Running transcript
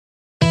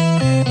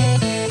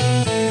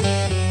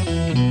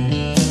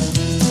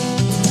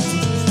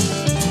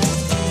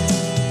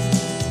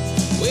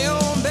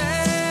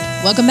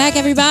Welcome back,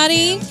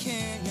 everybody.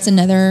 It's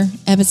another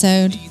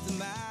episode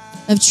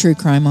of True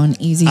Crime on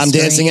Easy I'm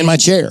Street. dancing in my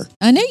chair.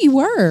 I know you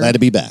were. Glad to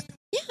be back.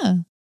 Yeah.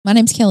 My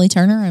name's Kelly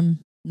Turner. I'm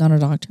not a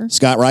doctor.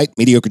 Scott Wright,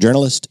 mediocre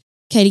journalist.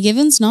 Katie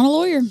Givens, not a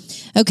lawyer.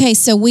 Okay,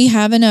 so we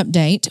have an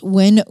update.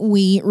 When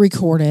we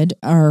recorded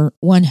our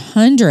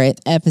 100th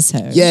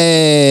episode.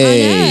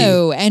 Yay! I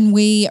know. And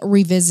we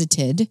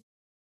revisited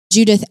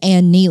Judith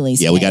Ann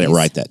Neely's Yeah, we got it case.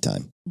 right that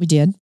time. We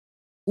did.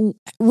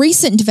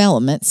 Recent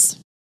developments.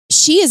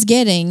 She is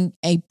getting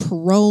a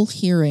parole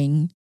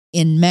hearing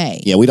in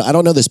May. Yeah, I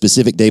don't know the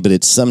specific day, but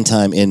it's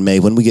sometime in May.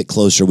 When we get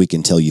closer, we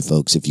can tell you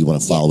folks if you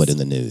want to follow it in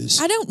the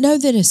news. I don't know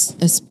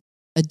that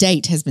a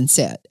date has been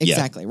set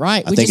exactly,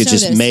 right? I think it's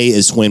just May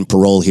is when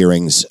parole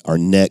hearings are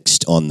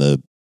next on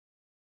the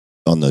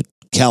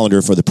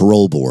calendar for the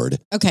parole board.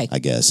 Okay. I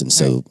guess, and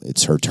so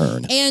it's her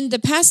turn. And the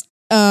past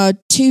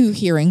 2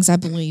 hearings, I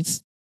believe,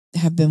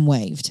 have been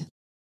waived.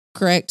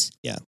 Correct?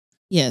 Yeah.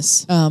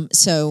 Yes.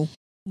 So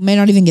may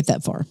not even get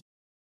that far.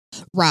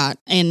 Right.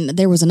 And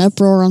there was an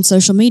uproar on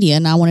social media,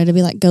 and I wanted to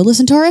be like, go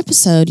listen to our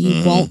episode.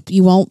 You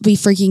won't be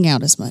freaking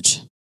out as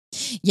much.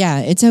 Yeah,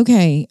 it's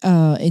okay.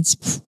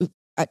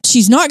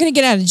 She's not going to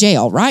get out of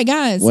jail, right,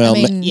 guys? Well,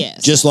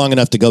 yes. just long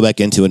enough to go back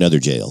into another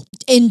jail.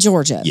 In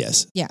Georgia.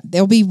 Yes. Yeah,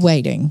 they'll be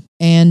waiting.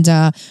 And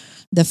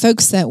the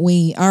folks that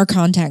our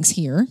contacts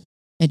here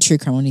at True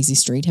Crime on Easy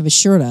Street have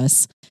assured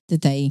us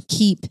that they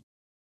keep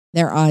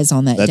their eyes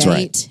on that That's date.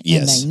 right.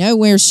 Yes. And they know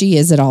where she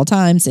is at all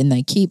times, and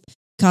they keep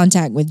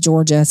contact with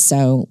Georgia.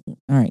 So, all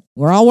right,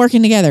 we're all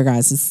working together,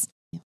 guys.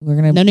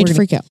 No need to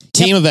freak out.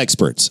 Team of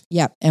experts.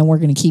 Yep, and we're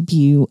going to keep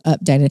you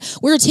updated.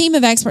 We're a team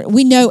of experts.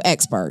 We know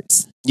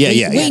experts.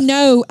 We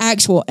know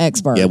actual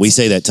experts. Yeah, we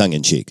say that tongue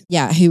in cheek.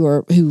 Yeah,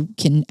 who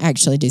can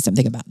actually do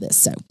something about this.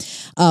 So,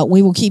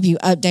 we will keep you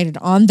updated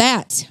on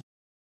that.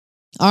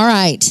 All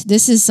right,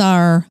 this is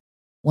our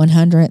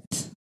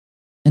 100th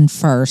and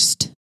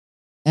first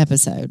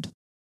episode.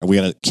 Are we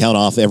going to count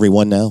off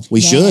everyone now?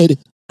 We Yeah. should.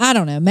 I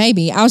don't know.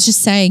 Maybe I was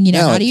just saying.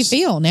 No, how do you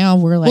feel now?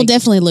 We're like, We'll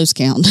definitely lose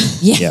count.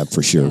 yeah, Yeah,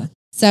 for sure. Yeah.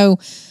 So,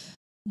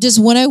 does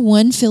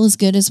 101 feel as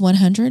good as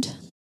 100?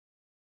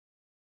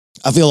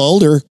 I feel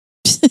older.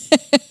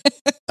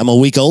 I'm a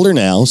week older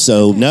now,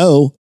 so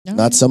no,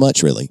 not so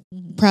much really.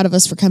 Proud of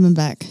us for coming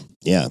back.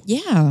 Yeah.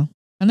 Yeah,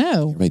 I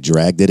know. Everybody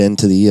dragged it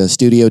into the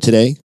studio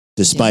today,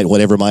 despite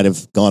whatever might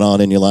have gone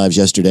on in your lives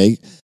yesterday.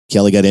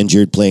 Kelly got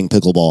injured playing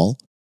pickleball.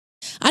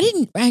 I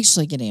didn't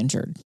actually get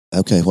injured.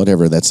 Okay,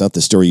 whatever. That's not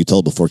the story you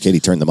told before Katie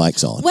turned the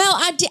mics on. Well,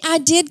 I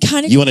did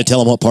kind of. You want to tell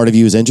them what part of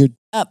you is injured?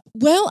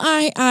 Well,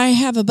 I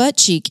have a butt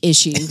cheek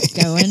issue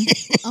going.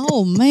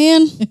 Oh,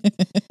 man.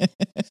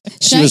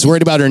 She was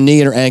worried about her knee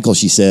and her ankle,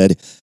 she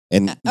said,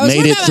 and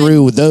made it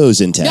through with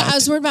those intact. No, I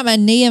was worried about my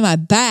knee and my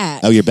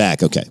back. Oh, your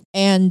back. Okay.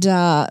 And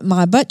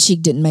my butt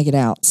cheek didn't make it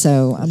out,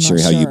 so I'm not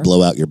sure how you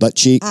blow out your butt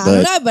cheek. I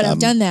don't know, but I've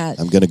done that.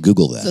 I'm going to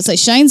Google that. So say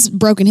Shane's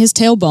broken his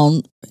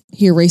tailbone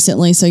here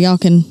recently, so y'all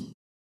can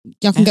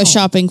go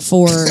shopping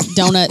for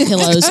donut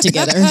pillows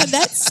together.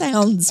 That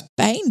sounds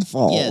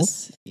painful.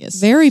 Yes.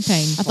 Very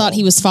painful. I thought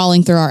he was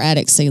falling through our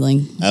attic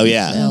ceiling. Oh,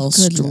 yeah.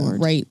 Good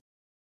Lord.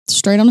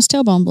 Straight on his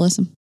tailbone, bless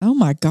him. Oh,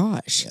 my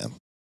gosh. Yeah.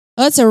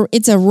 Well,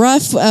 it's a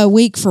rough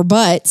week for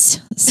butts.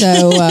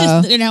 So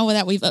now with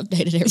that, we've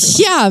updated everyone.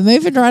 Yeah,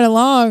 moving right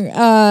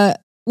along.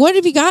 What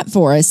have you got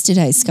for us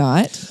today,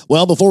 Scott?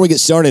 Well, before we get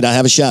started, I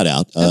have a shout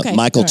out. Okay,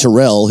 Michael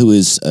Terrell, who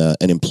is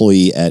an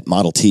employee at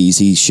Model T's,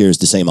 he shares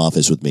the same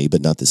office with me,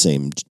 but not the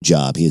same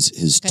job.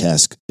 His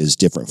task is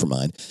different from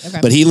mine.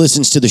 Okay. But he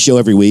listens to the show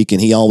every week, and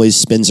he always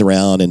spins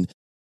around and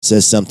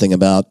says something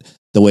about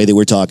the way that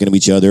we're talking to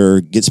each other,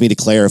 or gets me to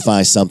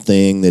clarify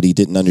something that he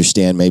didn't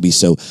understand maybe.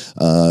 So,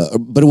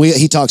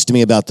 he talks to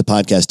me about the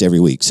podcast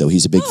every week, so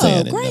he's a big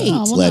fan. Great.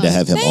 And glad to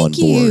have him on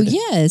board.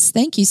 Yes,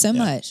 thank you so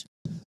much.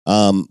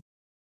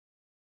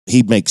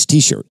 He makes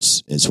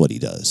T-shirts is what he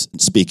does. And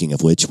speaking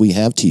of which, we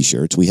have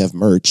T-shirts. We have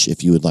merch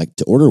if you would like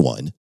to order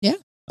one. Yeah.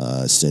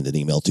 Send an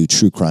email to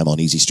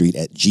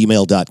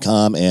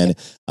truecrimeoneasystreet@gmail.com. And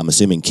I'm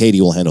assuming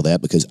Katie will handle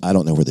that because I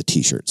don't know where the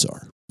T-shirts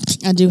are.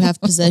 I do have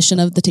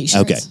possession of the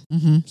T-shirts. Okay.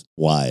 Mm-hmm.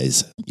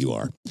 Wise you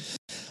are.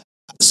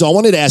 So I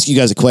wanted to ask you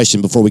guys a question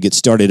before we get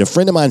started. A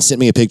friend of mine sent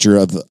me a picture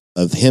of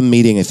him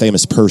meeting a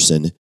famous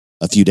person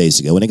a few days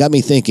ago. And it got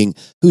me thinking,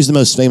 who's the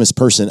most famous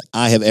person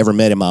I have ever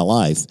met in my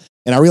life?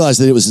 And I realized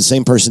that it was the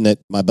same person that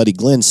my buddy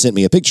Glenn sent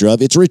me a picture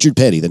of. It's Richard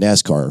Petty, the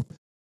NASCAR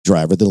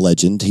driver, the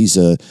legend. He's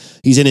in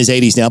his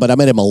 80s now, but I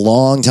met him a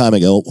long time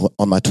ago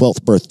on my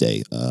 12th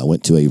birthday. I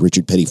went to a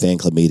Richard Petty fan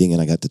club meeting,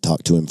 and I got to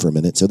talk to him for a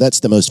minute. So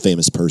that's the most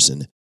famous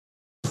person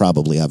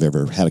probably I've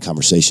ever had a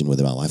conversation with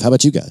in my life. How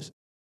about you guys?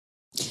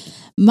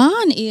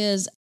 Mine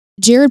is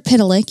Jared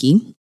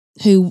Padalecki,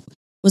 who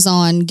was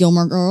on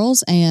Gilmore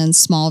Girls and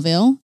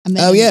Smallville. I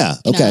met him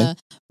in a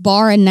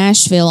bar in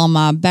Nashville on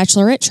my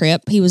bachelorette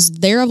trip. He was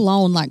there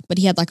alone, but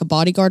he had a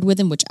bodyguard with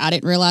him, which I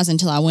didn't realize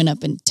until I went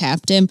up and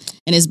tapped him,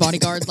 and his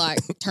bodyguard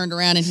turned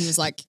around and he was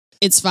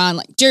it's fine.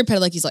 Like Jared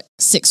Padalecki's like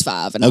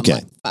 6'5", and Okay. I'm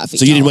like 5 feet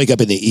So you didn't tall. wake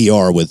up in the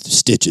ER with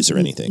stitches or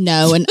anything?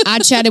 No, and I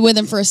chatted with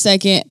him for a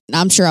second.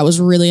 I'm sure I was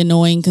really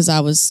annoying because I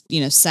was,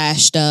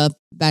 sashed up,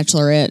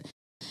 bachelorette.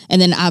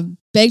 And then I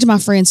begged my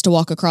friends to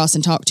walk across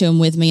and talk to him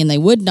with me, and they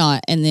would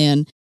not. And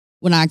then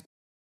when I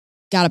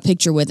got a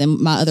picture with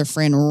him, my other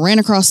friend ran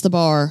across the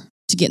bar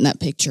to get in that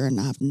picture, and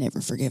I've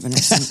never forgiven her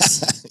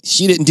since.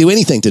 She didn't do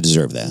anything to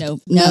deserve that.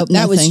 No,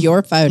 that was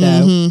your photo.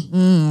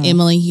 Mhm.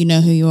 Emily, you know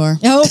who you are.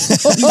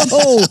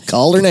 Oh,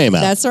 Called her name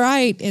out. that's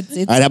right. It's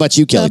All right, how about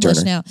you, Kelly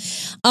published Turner?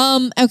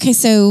 now. Okay,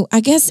 so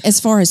I guess as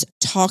far as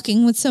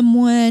talking with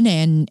someone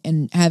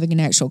and having an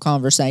actual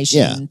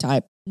conversation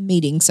type,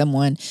 meeting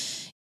someone,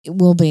 it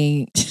will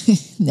be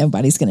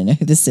nobody's going to know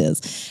who this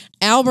is.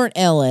 Albert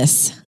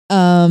Ellis.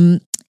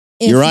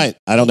 You're right.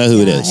 I don't know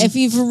who it is. If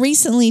you've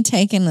recently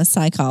taken a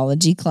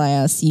psychology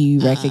class, you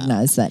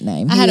recognize that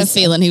name. I had a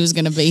feeling he was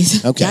going to be.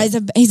 Okay.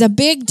 He's a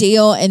big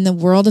deal in the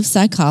world of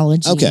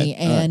psychology. Okay.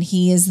 And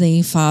he is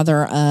the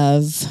father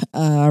of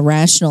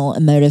rational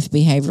emotive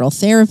behavioral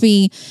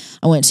therapy.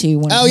 I went to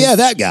one. Oh, yeah,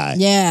 that guy.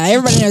 Yeah,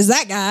 everybody knows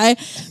that guy.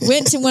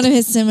 Went to one of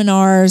his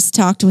seminars,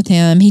 talked with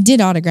him. He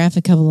did autograph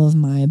a couple of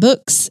my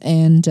books.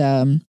 And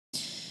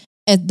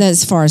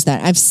as far as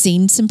that, I've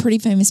seen some pretty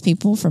famous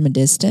people from a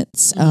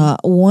distance.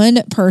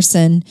 One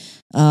person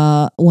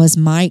was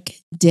Mike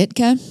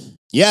Ditka.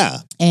 Yeah.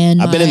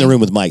 And I've been in the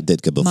room with Mike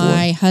Ditka before.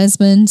 My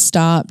husband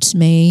stopped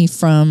me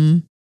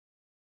from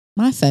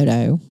my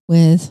photo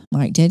with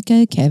Mike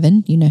Ditka.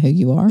 Kevin, you know who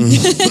you are.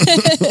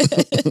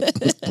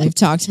 We've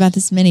talked about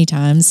this many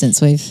times since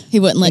He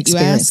wouldn't let you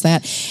ask.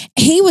 that.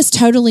 He was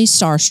totally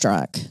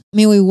starstruck. I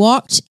mean, we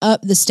walked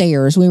up the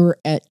stairs. We were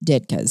at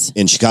Ditka's.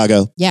 In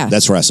Chicago? Yeah.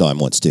 That's where I saw him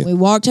once, too. We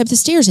walked up the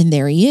stairs, and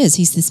there he is.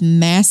 He's this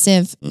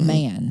massive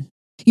man.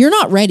 You're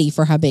not ready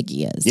for how big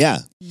he is. Yeah.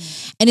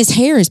 And his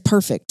hair is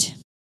perfect.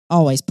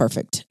 Always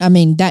perfect. I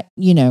mean, that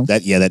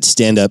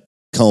stand-up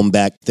comb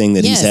back thing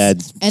that he's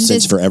had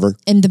since forever.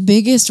 And the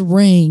biggest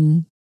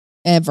ring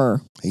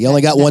ever. He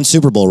only got one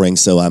Super Bowl ring,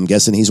 so I'm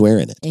guessing he's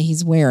wearing it.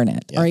 He's wearing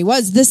it. Yeah. Or he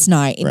was this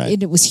night.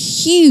 Right. It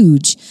was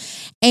huge.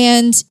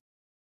 And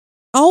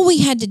all we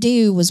had to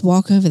do was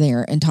walk over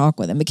there and talk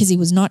with him because he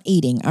was not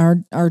eating.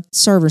 Our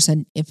server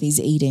said, if he's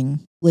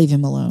eating, leave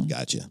him alone.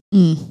 Gotcha.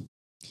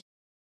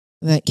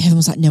 But Kevin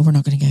was like, no, we're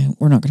not going to go.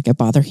 We're not going to go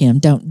bother him.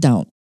 Don't.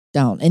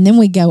 And then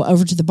we go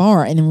over to the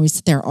bar, and then we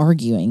sit there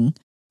arguing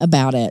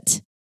about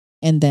it.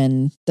 And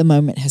then the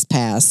moment has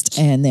passed,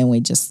 and then we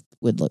just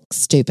would look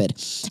stupid.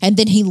 And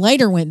then he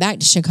later went back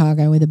to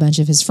Chicago with a bunch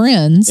of his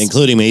friends.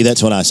 Including me.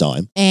 That's when I saw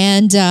him.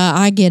 And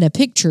I get a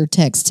picture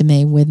text to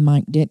me with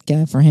Mike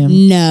Ditka for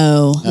him.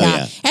 No. Oh,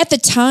 yeah. At the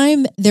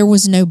time, there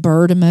was no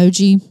bird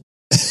emoji,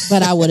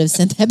 but I would have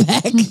sent that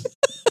back.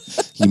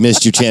 You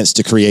missed your chance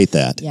to create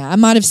that. Yeah, I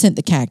might have sent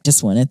the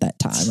cactus one at that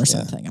time or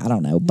something. I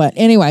don't know. But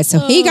anyway, so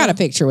he got a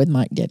picture with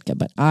Mike Ditka,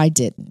 but I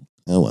didn't.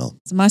 Oh, well.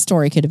 So my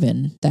story could have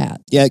been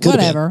that. Yeah, it could have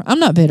been. Whatever. I'm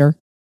not bitter.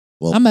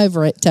 Well, I'm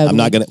over it totally. I'm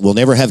not going to, we'll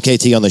never have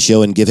KT on the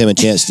show and give him a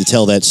chance to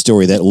tell that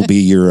story. That will be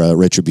your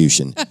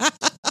retribution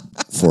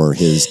for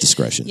his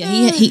discretion.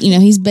 Yeah,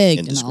 he's big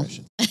and all.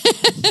 Indiscretion.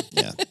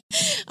 Yeah.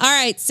 All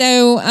right.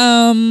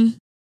 So,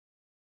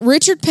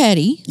 Richard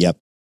Petty. Yep.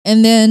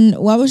 And then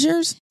what was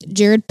yours?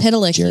 Jared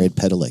Padalecki. Jared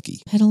Padalecki.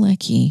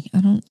 Padalecki.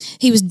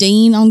 He was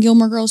Dean on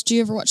Gilmore Girls. Did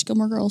you ever watch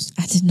Gilmore Girls?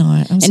 I did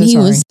not. I'm And so he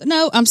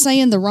sorry. I'm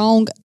saying the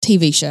wrong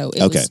TV show.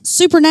 It Okay. was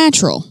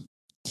Supernatural.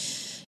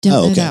 Don't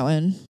know okay. that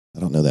one. I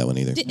don't know that one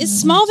either.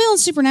 Smallville and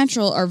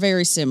Supernatural are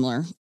very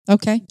similar.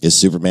 Okay. Is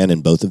Superman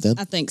in both of them?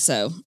 I think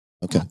so.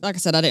 Okay. Like I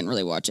said, I didn't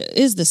really watch it.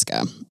 Is this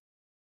guy?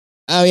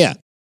 Oh, yeah.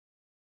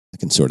 I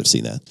can sort of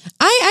see that.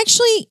 I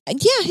actually,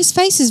 his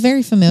face is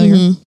very familiar.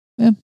 Mhm.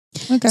 Yeah.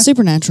 Okay.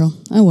 Supernatural.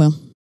 Oh, well.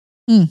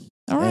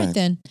 All right,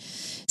 then.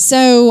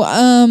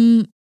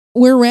 So,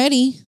 we're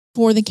ready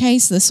for the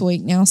case this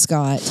week now,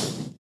 Scott.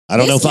 I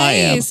don't know if I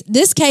am.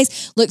 This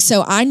case, look,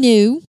 so I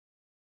knew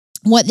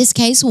what this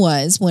case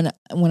was when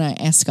I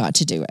asked Scott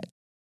to do it.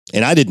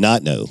 And I did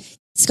not know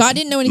Scott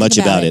didn't know anything much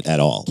about it at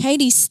all.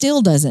 Katie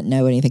still doesn't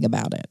know anything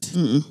about it.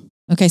 Mm-mm.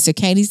 Okay, so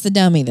Katie's the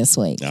dummy this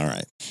week. All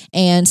right.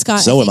 And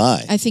Scott, So am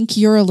I. I think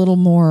you're a little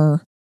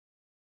more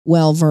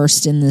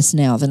well-versed in this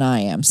now than I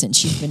am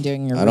since you've been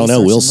doing your I don't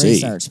know. We'll see.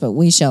 research, but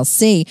we shall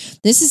see.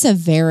 This is a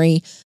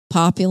very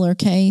popular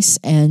case,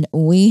 and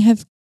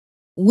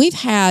we've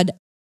had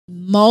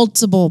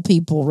multiple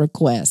people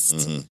request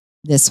Mhm.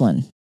 this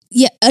one.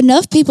 Yeah,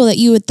 enough people that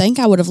you would think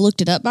I would have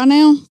looked it up by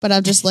now, but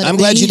I've just let it I'm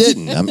glad be. you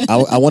didn't.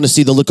 I want to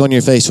see the look on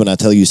your face when I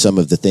tell you some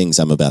of the things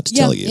I'm about to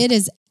tell you. It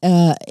is.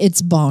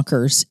 It's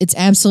bonkers. It's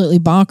absolutely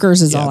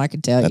bonkers. Is Yeah, all I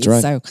can tell that's you.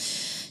 right. So,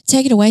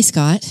 take it away,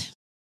 Scott.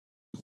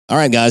 All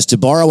right, guys, to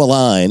borrow a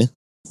line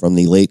from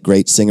the late,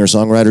 great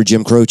singer-songwriter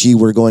Jim Croce,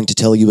 we're going to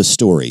tell you a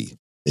story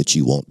that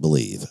you won't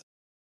believe.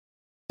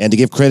 And to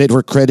give credit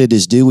where credit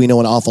is due, we know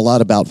an awful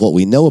lot about what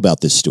we know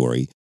about this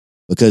story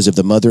because of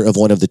the mother of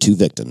one of the two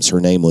victims. Her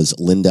name was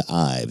Linda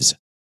Ives.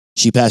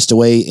 She passed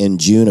away in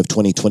June of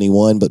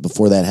 2021, but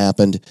before that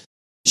happened,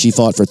 she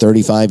fought for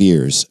 35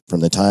 years from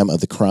the time of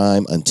the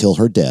crime until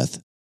her death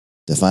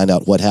to find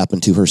out what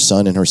happened to her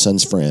son and her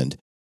son's friend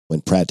when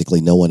practically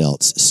no one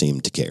else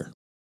seemed to care.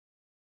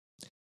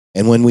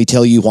 And when we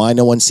tell you why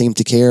no one seemed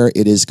to care,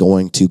 it is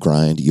going to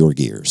grind your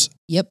gears.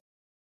 Yep.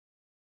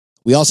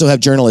 We also have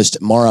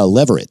journalist Mara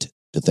Leverett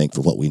to thank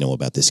for what we know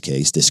about this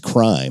case, this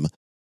crime,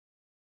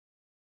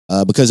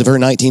 because of her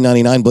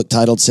 1999 book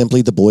titled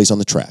simply The Boys on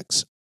the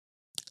Tracks.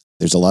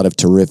 There's a lot of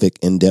terrific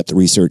in-depth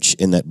research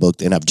in that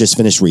book, and I've just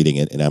finished reading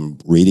it, and I'm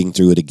reading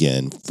through it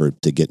again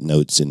to get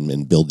notes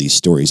and build these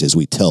stories as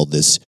we tell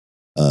this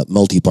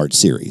multi-part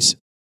series.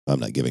 I'm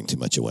not giving too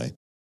much away.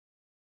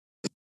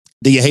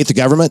 Do you hate the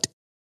government?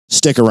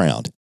 Stick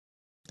around.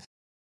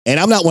 And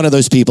I'm not one of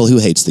those people who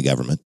hates the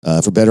government.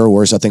 For better or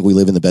worse, I think we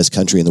live in the best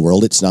country in the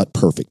world. It's not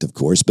perfect, of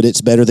course, but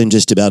it's better than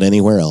just about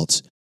anywhere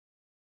else.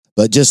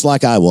 But just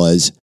like I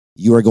was,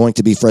 you are going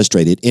to be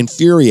frustrated,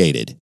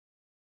 infuriated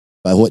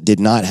by what did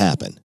not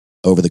happen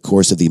over the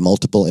course of the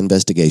multiple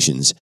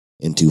investigations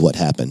into what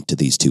happened to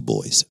these two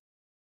boys.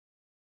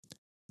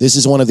 This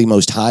is one of the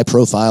most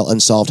high-profile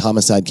unsolved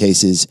homicide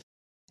cases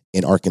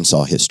in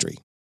Arkansas history.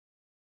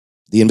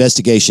 The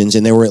investigations,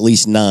 and there were at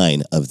least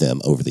 9 of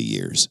them over the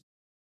years.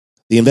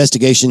 The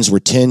investigations were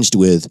tinged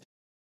with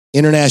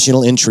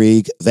international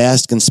intrigue,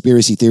 vast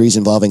conspiracy theories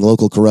involving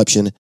local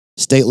corruption,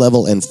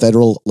 state-level and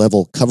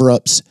federal-level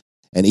cover-ups,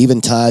 and even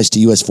ties to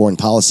U.S. foreign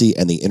policy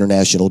and the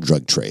international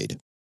drug trade.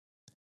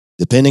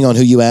 Depending on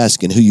who you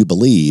ask and who you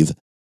believe,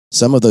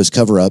 some of those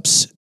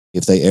cover-ups,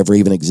 if they ever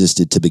even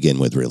existed to begin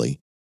with, really,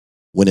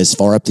 went as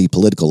far up the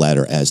political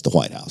ladder as the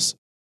White House.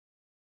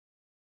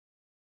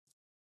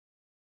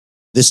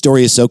 This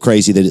story is so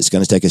crazy that it's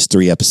going to take us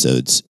 3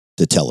 episodes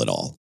to tell it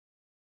all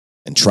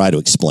and try to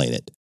explain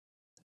it.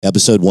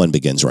 Episode 1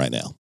 begins right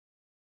now.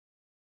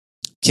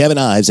 Kevin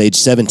Ives, age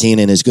 17,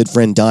 and his good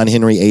friend Don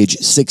Henry, age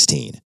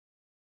 16,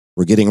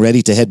 were getting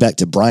ready to head back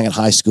to Bryant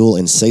High School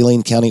in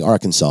Saline County,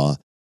 Arkansas,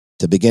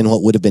 to begin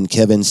what would have been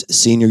Kevin's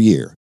senior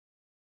year,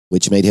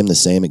 which made him the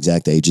same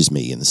exact age as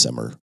me in the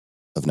summer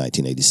of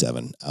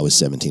 1987. I was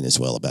 17 as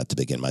well, about to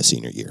begin my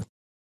senior year.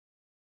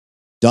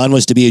 Don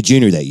was to be a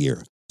junior that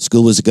year.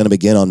 School was going to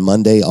begin on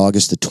Monday,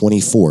 August the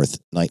 24th,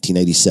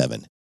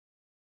 1987.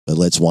 But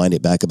let's wind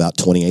it back about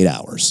 28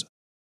 hours.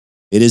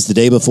 It is the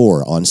day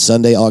before, on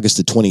Sunday, August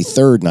the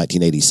 23rd,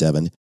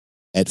 1987,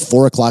 at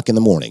 4 o'clock in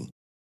the morning,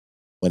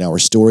 when our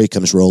story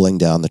comes rolling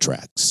down the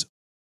tracks.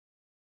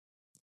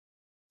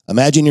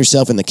 Imagine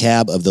yourself in the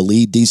cab of the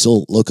lead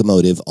diesel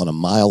locomotive on a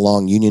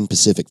mile-long Union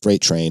Pacific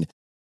freight train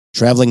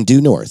traveling due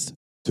north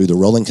through the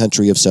rolling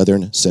country of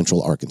southern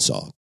central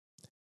Arkansas.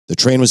 The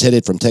train was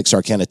headed from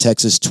Texarkana,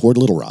 Texas, toward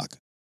Little Rock.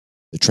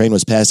 The train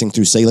was passing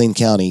through Saline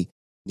County,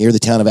 near the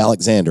town of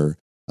Alexander,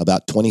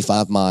 about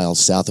 25 miles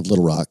south of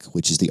Little Rock,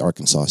 which is the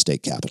Arkansas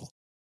state capital.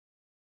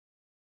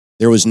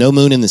 There was no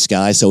moon in the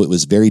sky, so it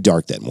was very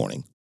dark that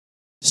morning,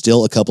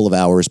 still a couple of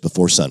hours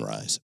before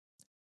sunrise.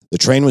 The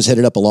train was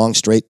headed up a long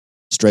straight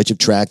stretch of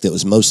track that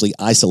was mostly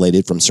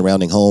isolated from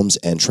surrounding homes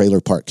and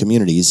trailer park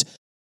communities.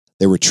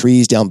 There were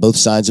trees down both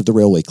sides of the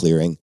railway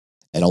clearing,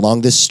 and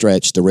along this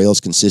stretch, the rails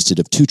consisted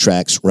of 2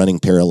 tracks running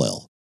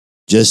parallel,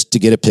 just to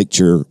get a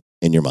picture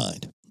in your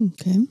mind.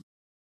 Okay.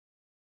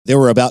 There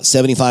were about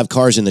 75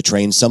 cars in the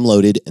train, some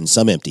loaded and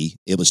some empty.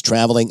 It was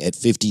traveling at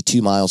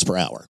 52 miles per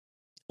hour.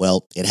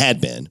 Well, it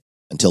had been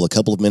until a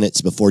couple of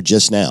minutes before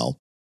just now,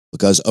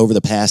 because over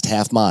the past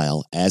half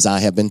mile, as I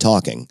have been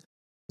talking,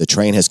 the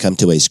train has come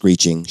to a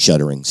screeching,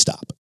 shuddering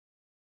stop.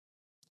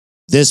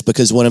 This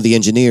because one of the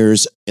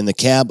engineers in the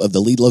cab of the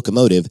lead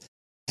locomotive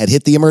had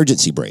hit the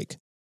emergency brake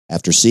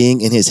after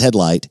seeing in his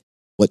headlight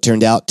what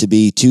turned out to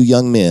be 2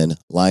 young men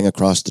lying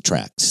across the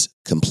tracks,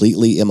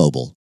 completely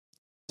immobile.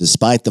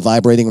 Despite the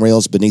vibrating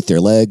rails beneath their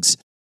legs,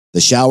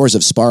 the showers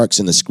of sparks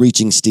and the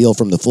screeching steel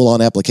from the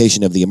full-on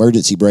application of the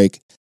emergency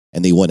brake,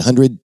 and the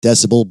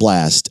 100-decibel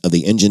blast of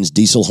the engine's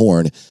diesel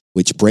horn,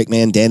 which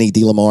brakeman Danny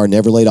DeLamar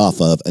never laid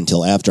off of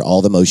until after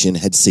all the motion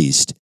had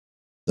ceased,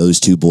 those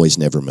 2 boys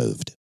never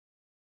moved.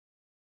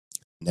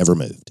 Never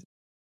moved.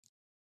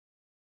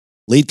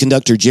 Lead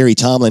conductor Jerry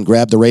Tomlin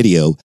grabbed the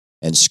radio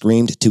and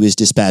screamed to his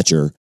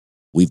dispatcher,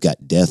 "We've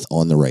got death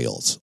on the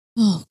rails."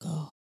 Oh,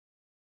 God.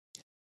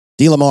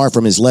 DeLamar,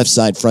 from his left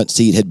side front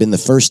seat, had been the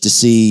first to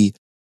see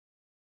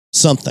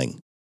something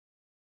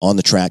on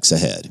the tracks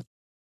ahead.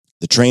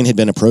 The train had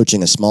been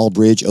approaching a small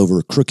bridge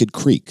over Crooked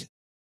Creek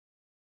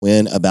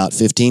when, about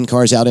 15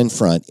 cars out in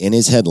front, in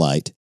his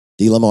headlight,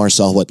 DeLamar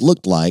saw what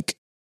looked like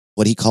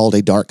what he called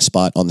a dark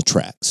spot on the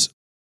tracks.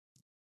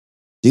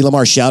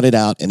 DeLamar shouted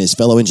out, and his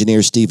fellow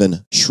engineer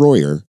Stephen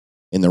Schroyer,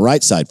 in the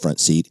right side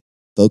front seat,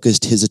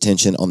 focused his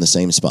attention on the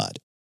same spot.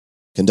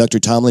 Conductor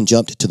Tomlin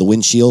jumped to the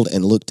windshield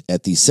and looked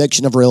at the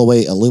section of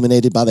railway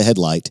illuminated by the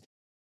headlight,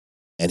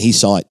 and he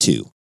saw it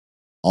too.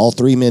 All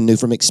 3 men knew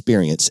from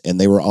experience, and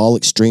they were all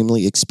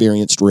extremely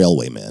experienced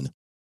railwaymen,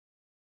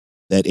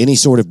 that any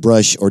sort of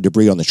brush or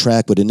debris on the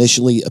track would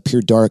initially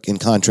appear dark in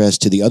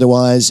contrast to the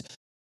otherwise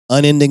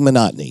unending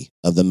monotony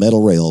of the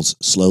metal rails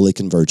slowly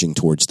converging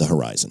towards the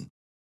horizon.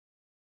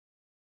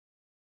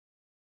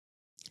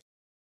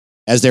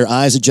 As their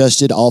eyes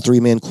adjusted, all 3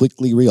 men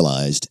quickly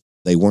realized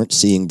they weren't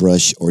seeing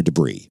brush or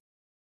debris.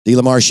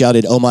 DeLamar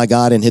shouted, "Oh my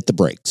God," and hit the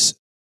brakes.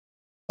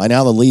 By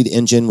now, the lead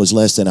engine was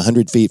less than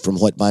 100 feet from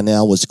what by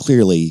now was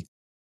clearly,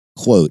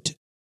 quote,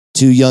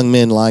 two young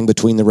men lying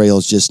between the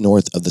rails just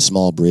north of the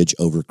small bridge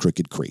over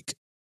Crooked Creek.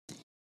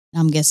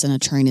 I'm guessing a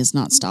train is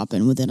not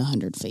stopping within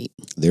 100 feet.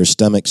 Their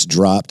stomachs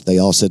dropped, they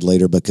all said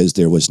later, because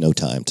there was no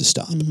time to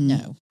stop.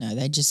 Mhm. No,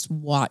 they just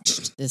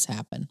watched this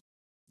happen.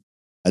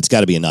 That's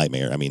got to be a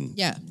nightmare. I mean,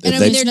 Yeah. they, And I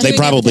mean, they're they doing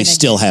probably everything they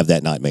still have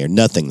that nightmare.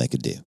 Nothing they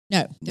could do.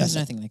 No, there's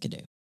nothing they could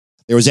do.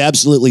 There was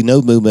absolutely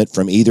no movement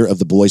from either of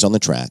the boys on the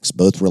tracks.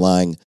 Both were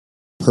lying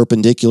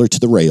perpendicular to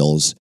the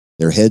rails,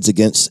 their heads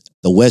against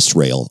the west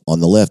rail on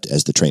the left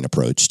as the train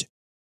approached,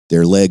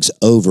 their legs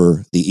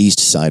over the east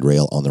side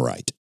rail on the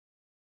right.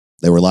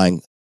 They were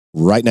lying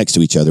right next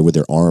to each other with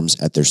their arms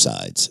at their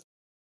sides.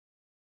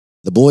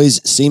 The boys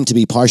seemed to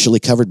be partially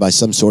covered by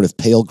some sort of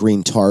pale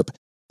green tarp,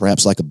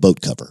 perhaps like a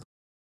boat cover.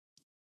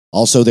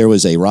 Also, there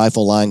was a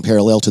rifle lying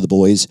parallel to the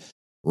boys,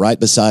 right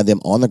beside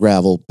them on the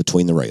gravel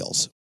between the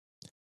rails.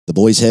 The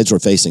boys' heads were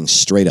facing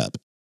straight up.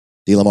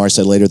 DeLamar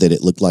said later that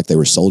it looked like they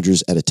were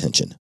soldiers at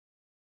attention.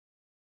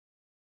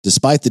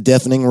 Despite the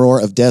deafening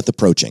roar of death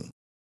approaching,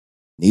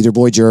 neither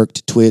boy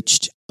jerked,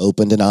 twitched,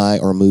 opened an eye,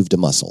 or moved a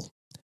muscle.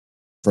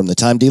 From the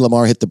time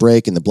DeLamar hit the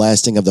brake and the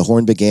blasting of the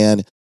horn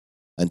began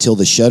until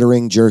the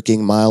shuddering,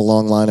 jerking,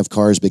 mile-long line of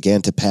cars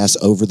began to pass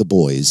over the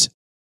boys,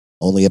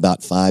 only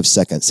about 5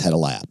 seconds had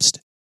elapsed.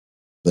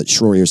 But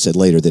Schroyer said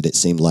later that it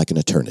seemed like an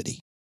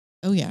eternity.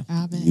 Oh, yeah.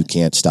 I bet. You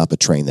can't stop a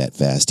train that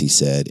fast, he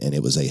said, and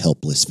it was a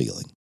helpless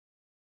feeling.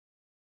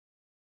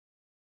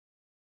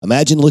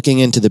 Imagine looking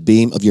into the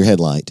beam of your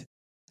headlight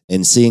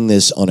and seeing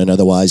this on an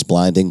otherwise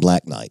blinding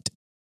black night.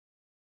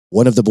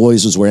 One of the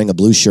boys was wearing a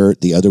blue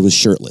shirt, the other was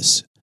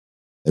shirtless.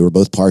 They were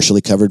both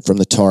partially covered from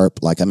the tarp,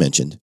 like I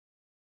mentioned.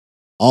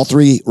 All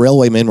three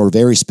railway men were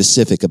very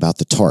specific about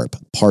the tarp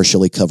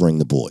partially covering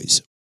the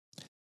boys.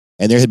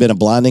 And there had been a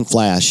blinding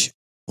flash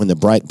when the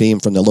bright beam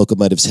from the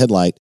locomotive's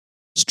headlight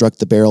struck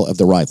the barrel of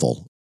the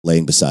rifle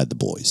laying beside the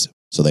boys.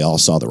 So they all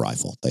saw the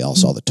rifle. They all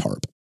saw the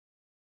tarp.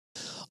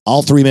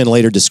 All three men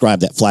later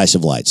described that flash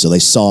of light. So they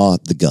saw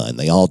the gun.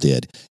 They all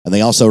did. And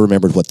they also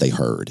remembered what they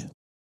heard.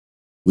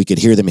 We could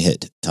hear them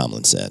hit,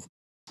 Tomlin said.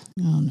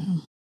 Oh,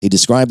 no. He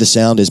described the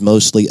sound as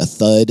mostly a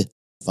thud,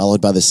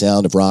 followed by the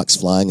sound of rocks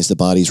flying as the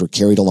bodies were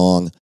carried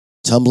along,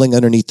 tumbling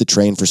underneath the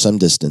train for some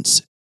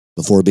distance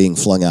before being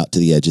flung out to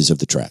the edges of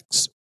the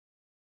tracks.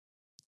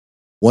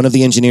 One of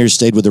the engineers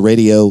stayed with the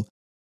radio,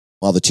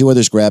 while the two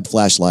others grabbed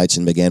flashlights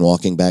and began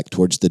walking back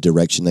towards the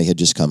direction they had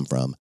just come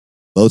from,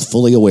 both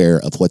fully aware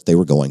of what they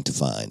were going to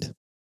find.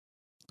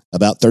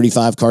 About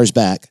 35 cars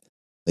back,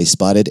 they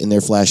spotted in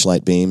their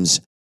flashlight beams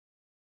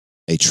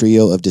a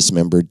trio of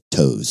dismembered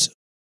toes.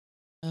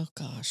 Oh,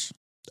 gosh.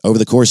 Over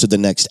the course of the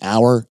next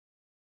hour,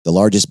 the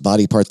largest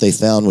body part they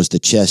found was the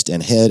chest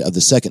and head of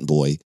the second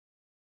boy,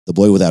 the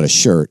boy without a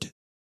shirt.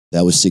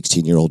 That was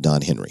 16-year-old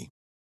Don Henry.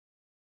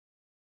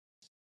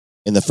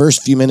 In the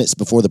first few minutes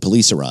before the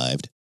police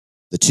arrived,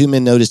 the two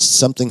men noticed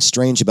something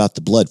strange about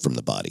the blood from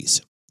the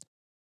bodies.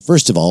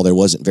 First of all, there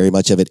wasn't very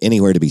much of it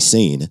anywhere to be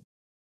seen.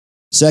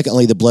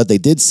 Secondly, the blood they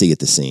did see at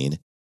the scene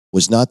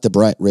was not the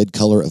bright red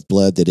color of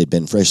blood that had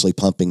been freshly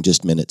pumping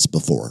just minutes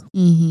before.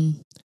 Mm-hmm.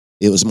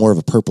 It was more of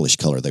a purplish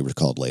color, they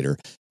recalled later,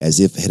 as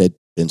if it had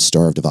been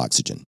starved of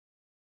oxygen.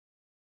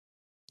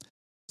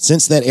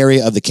 Since that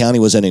area of the county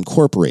was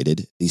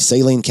unincorporated, the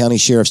Saline County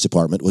Sheriff's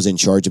Department was in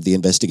charge of the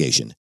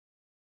investigation,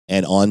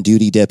 and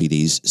on-duty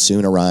deputies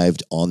soon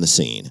arrived on the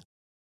scene.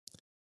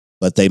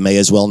 But they may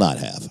as well not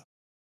have,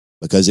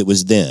 because it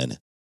was then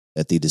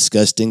that the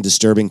disgusting,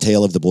 disturbing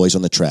tale of the boys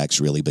on the tracks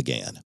really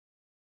began.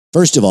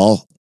 First of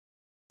all,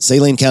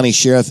 Saline County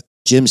Sheriff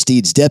Jim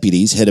Steed's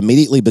deputies had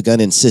immediately begun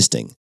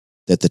insisting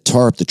that the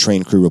tarp the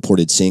train crew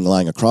reported seeing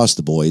lying across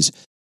the boys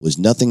was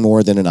nothing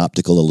more than an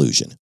optical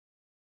illusion.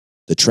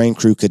 The train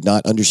crew could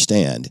not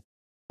understand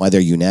why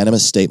their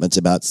unanimous statements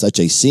about such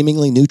a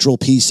seemingly neutral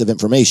piece of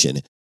information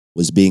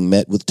was being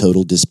met with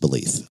total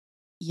disbelief.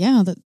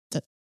 Yeah,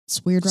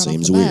 that's weird right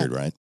Seems off the bat. weird,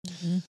 right?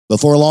 Mm-hmm.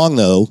 Before long,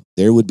 though,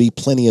 there would be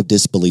plenty of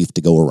disbelief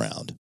to go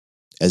around,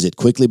 as it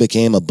quickly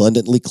became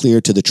abundantly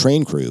clear to the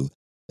train crew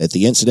that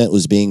the incident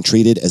was being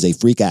treated as a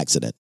freak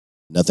accident,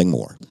 nothing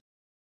more.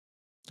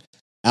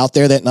 Out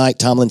there that night,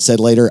 Tomlin said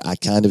later, I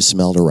kind of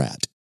smelled a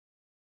rat.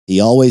 He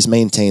always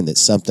maintained that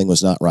something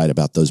was not right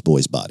about those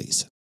boys'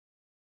 bodies.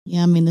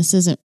 Yeah, I mean, this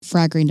isn't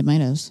fried green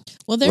tomatoes.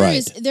 Well,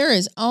 Right.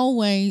 there's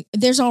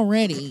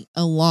already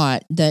a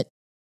lot that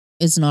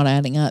is not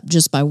adding up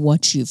just by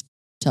what you've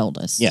told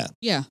us. Yeah.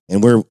 Yeah.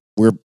 And we're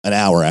an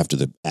hour after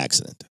the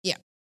accident. Yeah.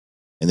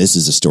 And this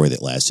is a story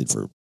that lasted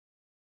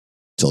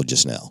till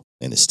just now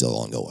and is still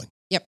ongoing.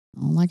 I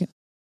don't like it.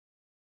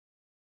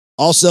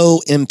 Also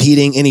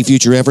impeding any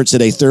future efforts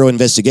at a thorough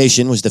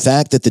investigation was the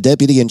fact that the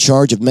deputy in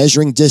charge of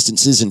measuring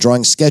distances and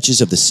drawing sketches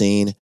of the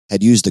scene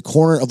had used the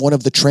corner of one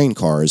of the train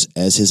cars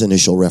as his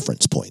initial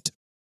reference point.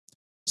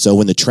 So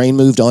when the train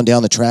moved on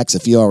down the tracks a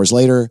few hours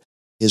later,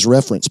 his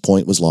reference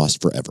point was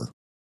lost forever.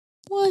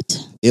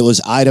 What? It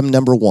was item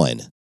number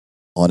 1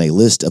 on a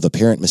list of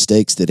apparent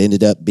mistakes that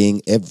ended up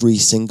being every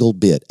single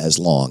bit as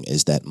long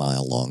as that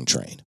mile-long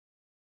train.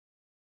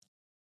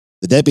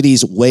 The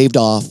deputies waved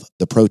off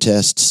the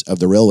protests of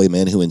the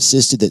railwaymen who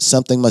insisted that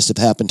something must have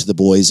happened to the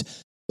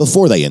boys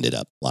before they ended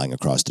up lying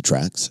across the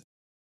tracks.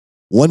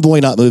 One boy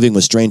not moving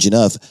was strange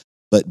enough,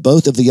 but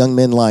both of the young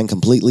men lying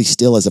completely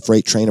still as a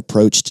freight train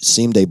approached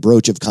seemed a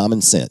broach of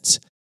common sense,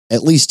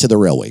 at least to the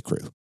railway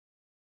crew.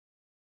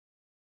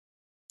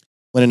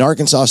 When an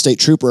Arkansas state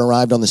trooper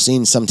arrived on the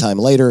scene sometime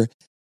later,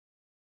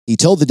 he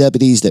told the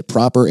deputies that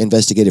proper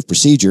investigative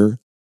procedure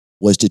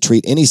was to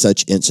treat any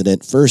such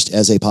incident first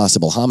as a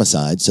possible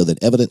homicide so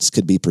that evidence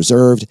could be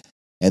preserved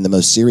and the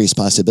most serious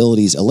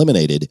possibilities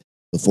eliminated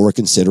before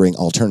considering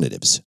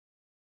alternatives.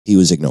 He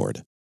was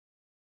ignored.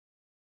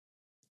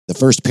 The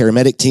first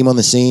paramedic team on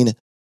the scene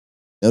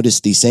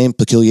noticed the same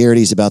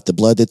peculiarities about the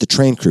blood that the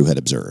train crew had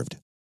observed,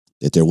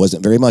 that there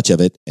wasn't very much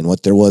of it, and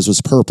what there was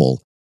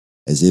purple,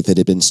 as if it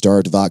had been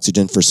starved of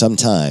oxygen for some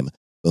time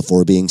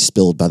before being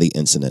spilled by the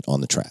incident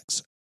on the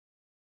tracks.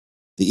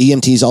 The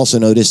EMTs also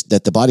noticed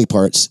that the body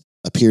parts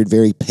appeared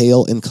very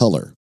pale in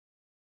color,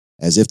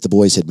 as if the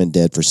boys had been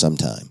dead for some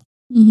time.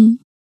 Mm-hmm.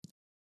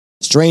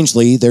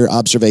 Strangely, their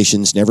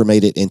observations never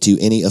made it into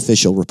any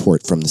official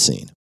report from the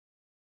scene.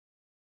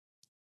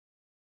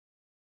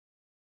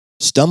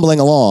 Stumbling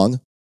along,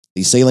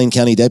 the Saline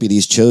County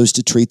deputies chose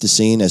to treat the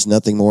scene as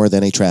nothing more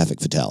than a traffic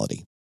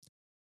fatality.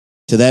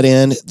 To that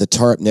end, the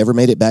tarp never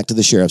made it back to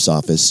the sheriff's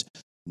office,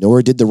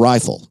 nor did the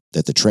rifle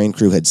that the train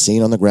crew had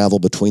seen on the gravel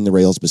between the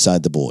rails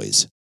beside the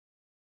boys.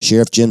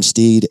 Sheriff Jim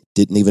Steed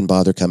didn't even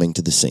bother coming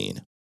to the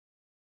scene.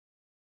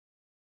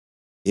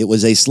 It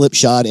was a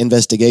slipshod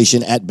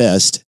investigation at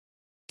best.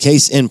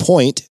 Case in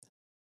point,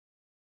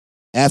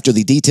 after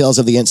the details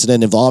of the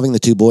incident involving the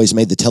two boys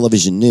made the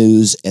television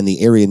news and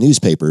the area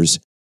newspapers,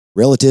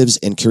 relatives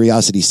and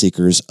curiosity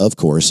seekers, of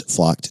course,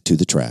 flocked to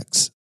the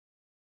tracks.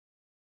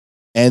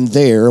 And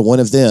there, one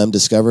of them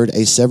discovered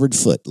a severed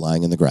foot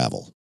lying in the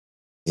gravel.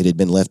 It had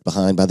been left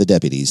behind by the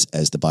deputies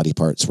as the body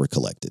parts were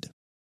collected.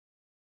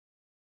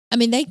 I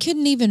mean, they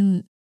couldn't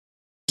even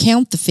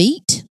count the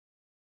feet.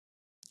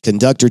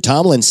 Conductor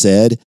Tomlin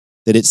said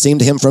that it seemed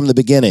to him from the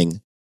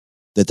beginning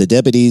that the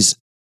deputies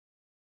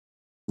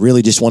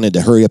really just wanted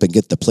to hurry up and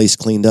get the place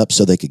cleaned up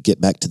so they could get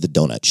back to the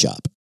donut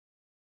shop.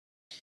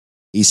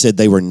 He said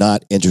they were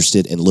not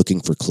interested in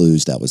looking for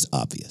clues. That was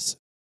obvious.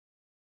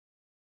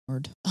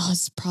 Oh,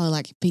 it's probably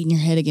like beating your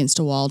head against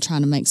a wall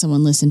trying to make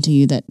someone listen to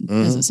you that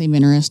doesn't seem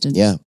interested.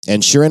 Yeah.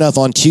 And sure enough,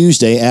 on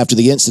Tuesday, after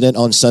the incident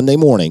on Sunday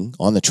morning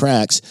on the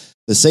tracks,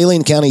 the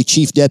Saline County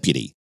Chief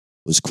Deputy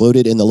was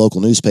quoted in the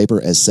local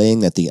newspaper as saying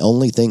that the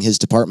only thing his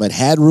department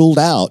had ruled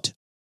out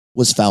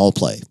was foul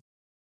play.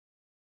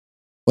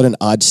 What an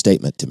odd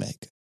statement to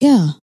make.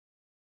 Yeah.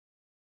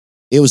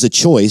 It was a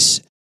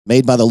choice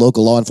made by the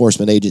local law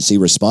enforcement agency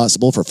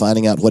responsible for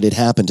finding out what had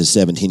happened to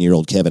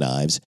 17-year-old Kevin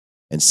Ives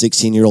and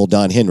 16-year-old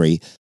Don Henry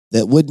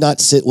that would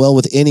not sit well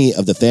with any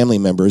of the family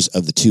members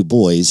of the two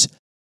boys,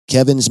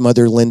 Kevin's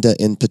mother, Linda,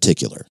 in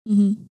particular.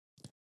 Mm-hmm.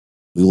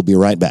 We will be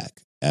right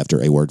back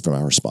after a word from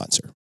our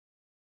sponsor.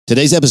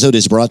 Today's episode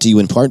is brought to you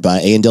in part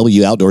by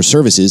A&W Outdoor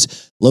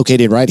Services,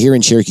 located right here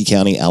in Cherokee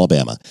County,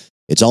 Alabama.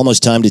 It's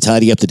almost time to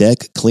tidy up the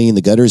deck, clean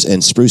the gutters,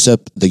 and spruce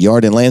up the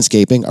yard and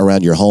landscaping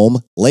around your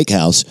home, lake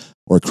house,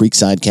 or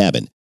creekside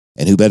cabin.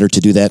 And who better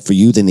to do that for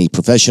you than the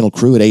professional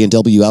crew at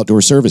A&W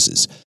Outdoor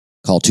Services?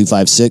 Call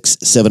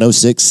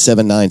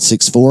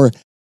 256-706-7964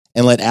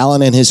 and let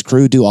Alan and his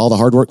crew do all the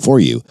hard work for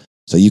you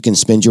so you can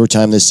spend your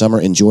time this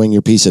summer enjoying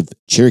your piece of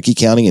Cherokee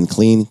County in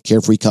clean,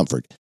 carefree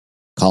comfort.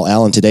 Call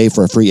Alan today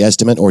for a free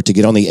estimate or to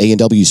get on the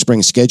A&W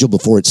spring schedule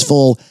before it's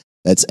full.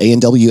 That's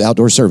A&W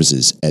Outdoor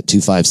Services at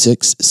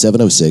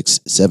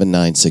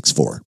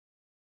 256-706-7964.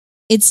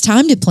 It's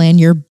time to plan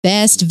your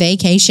best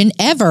vacation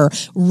ever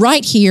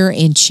right here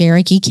in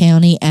Cherokee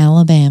County,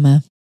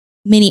 Alabama.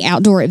 Many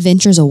outdoor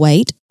adventures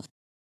await.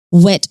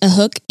 Wet a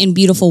hook in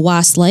beautiful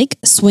Weiss Lake,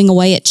 swing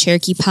away at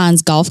Cherokee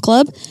Pines Golf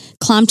Club,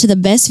 climb to the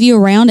best view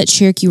around at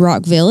Cherokee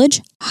Rock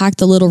Village, hike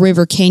the Little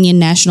River Canyon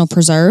National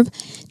Preserve,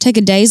 take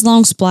a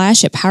days-long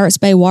splash at Pirates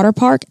Bay Water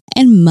Park,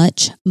 and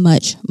much,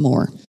 much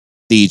more.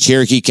 The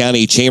Cherokee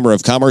County Chamber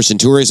of Commerce and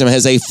Tourism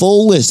has a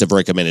full list of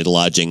recommended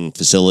lodging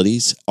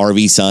facilities,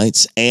 RV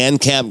sites,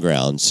 and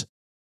campgrounds,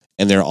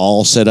 and they're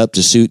all set up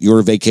to suit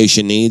your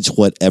vacation needs,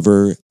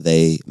 whatever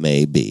they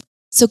may be.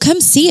 So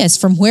come see us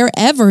from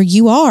wherever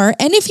you are.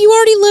 And if you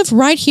already live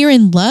right here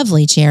in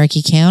lovely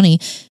Cherokee County,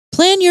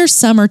 plan your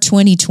summer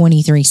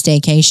 2023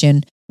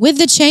 staycation with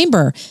the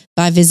Chamber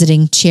by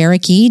visiting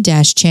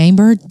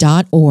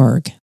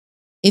cherokee-chamber.org.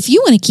 If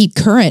you want to keep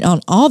current on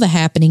all the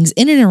happenings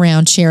in and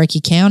around Cherokee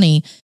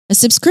County, a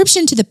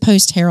subscription to the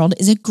Post-Herald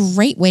is a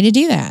great way to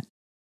do that.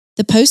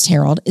 The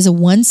Post-Herald is a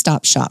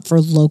one-stop shop for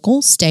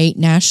local, state,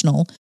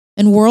 national,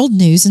 and world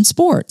news and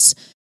sports.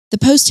 The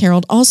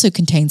Post-Herald also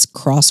contains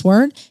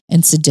crossword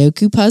and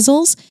Sudoku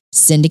puzzles,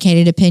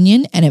 syndicated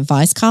opinion and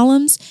advice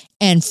columns,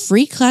 and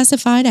free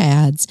classified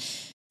ads.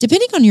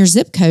 Depending on your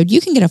zip code, you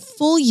can get a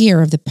full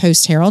year of the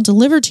Post-Herald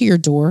delivered to your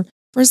door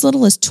for as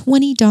little as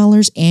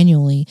 $20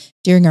 annually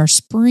during our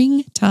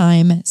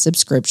springtime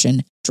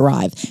subscription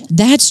drive.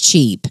 That's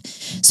cheap.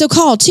 So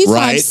call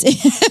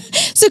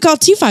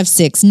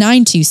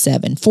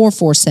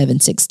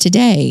 256-927-4476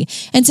 today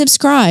and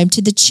subscribe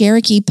to the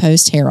Cherokee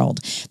Post-Herald.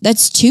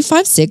 That's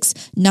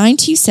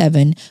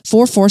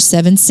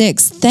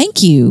 256-927-4476.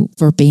 Thank you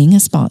for being a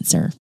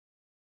sponsor.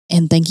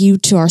 And thank you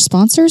to our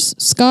sponsors.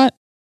 Scott,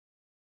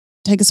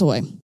 take us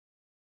away.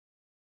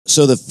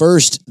 So the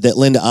first that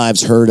Linda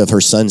Ives heard of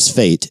her son's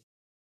fate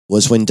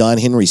was when Don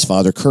Henry's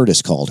father,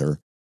 Curtis, called her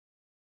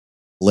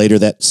later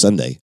that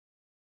Sunday,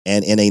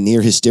 and in a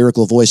near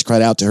hysterical voice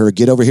cried out to her,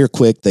 "Get over here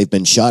quick. They've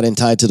been shot and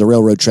tied to the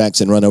railroad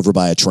tracks and run over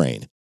by a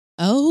train."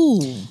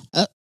 Oh.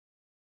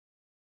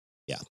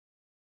 Yeah.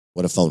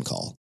 What a phone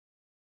call.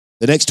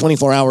 The next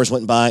 24 hours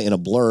went by in a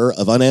blur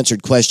of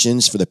unanswered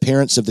questions for the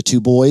parents of the two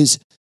boys,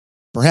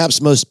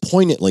 perhaps most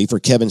poignantly for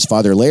Kevin's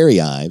father,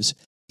 Larry Ives,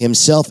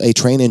 himself a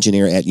train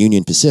engineer at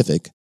Union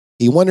Pacific.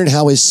 He wondered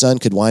how his son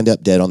could wind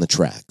up dead on the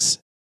tracks.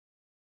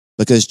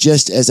 Because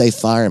just as a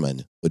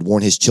fireman would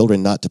warn his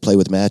children not to play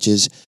with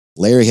matches,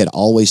 Larry had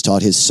always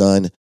taught his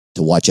son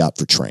to watch out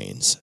for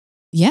trains.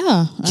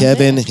 Yeah.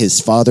 Kevin, his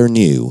father,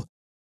 knew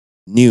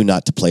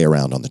not to play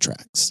around on the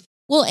tracks.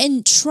 Well,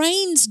 and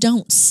trains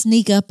don't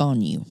sneak up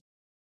on you.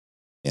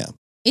 Yeah.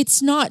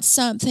 It's not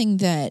something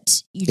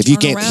that if you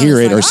can't hear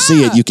it or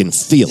see it, you can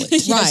feel it.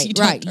 Yes, Right, you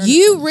right. don't turn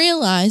You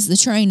realize the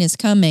train is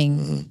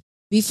coming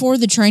before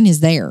the train is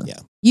there. Yeah.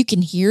 You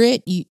can hear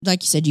it. You,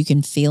 like you said, you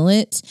can feel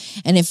it.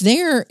 And if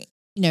they're,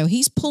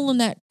 he's pulling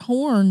that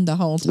horn the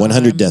whole time.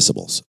 100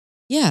 decibels.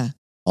 Yeah.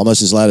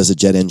 Almost as loud as a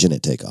jet engine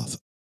at takeoff.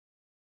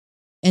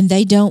 And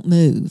they don't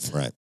move.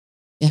 Right.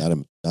 Yeah.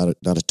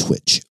 Not a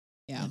twitch.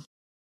 Yeah.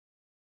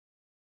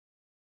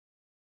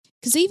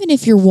 Because even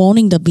if you're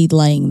wanting to be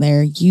laying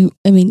there,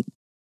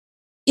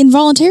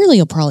 involuntarily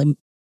you'll probably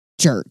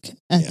jerk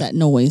at that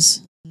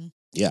noise.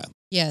 Yeah.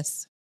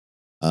 Yes.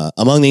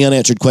 Among the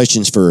unanswered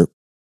questions for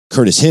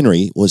Curtis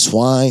Henry was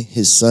why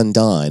his son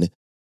Don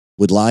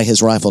would lie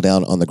his rifle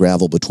down on the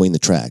gravel between the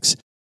tracks.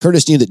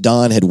 Curtis knew that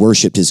Don had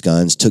worshipped his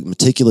guns, took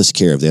meticulous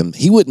care of them.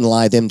 He wouldn't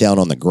lie them down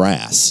on the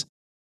grass,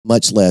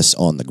 much less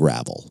on the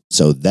gravel.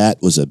 So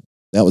that was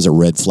a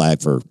red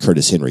flag for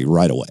Curtis Henry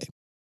right away.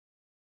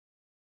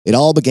 It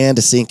all began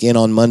to sink in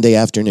on Monday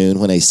afternoon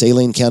when a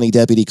Saline County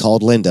deputy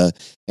called Linda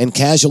and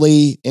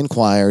casually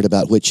inquired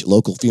about which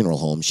local funeral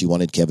home she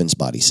wanted Kevin's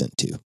body sent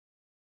to.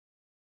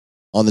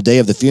 On the day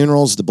of the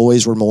funerals, the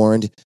boys were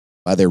mourned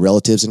by their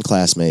relatives and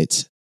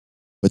classmates,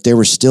 but there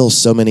were still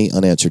so many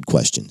unanswered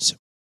questions.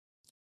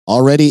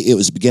 Already, it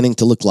was beginning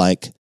to look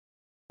like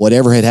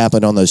whatever had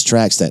happened on those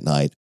tracks that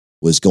night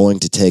was going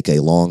to take a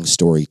long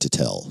story to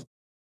tell.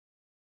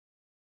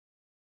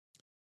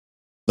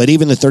 But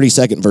even the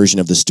 30-second version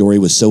of the story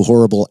was so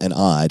horrible and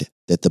odd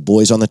that the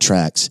boys on the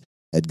tracks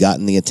had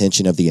gotten the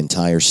attention of the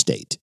entire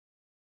state.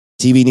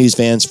 TV news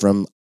fans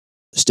from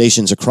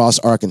stations across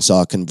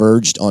Arkansas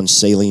converged on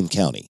Saline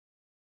County.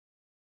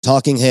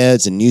 Talking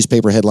heads and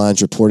newspaper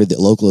headlines reported that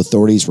local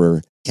authorities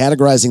were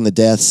categorizing the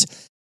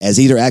deaths as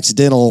either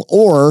accidental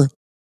or,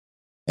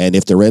 and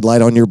if the red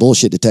light on your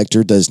bullshit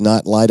detector does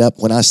not light up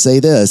when I say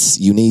this,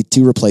 you need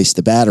to replace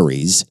the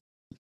batteries,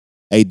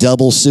 a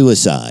double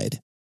suicide.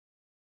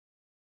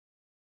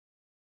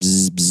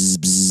 Bzz, bzz,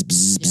 bzz,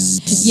 bzz, bzz,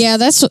 bzz. Yeah,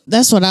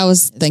 that's what I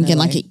was thinking.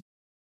 no Like way.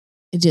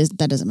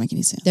 that doesn't make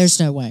any sense. There's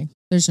no way.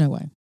 There's no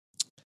way.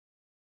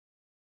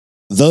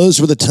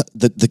 Those were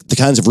the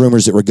kinds of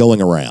rumors that were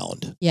going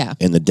around Yeah.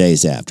 in the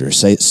days after.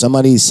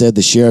 Somebody said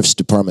the sheriff's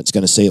department's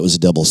going to say it was a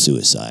double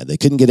suicide. They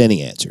couldn't get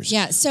any answers.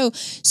 Yeah. So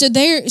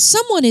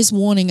someone is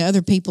wanting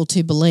other people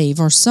to believe,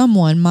 or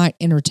someone might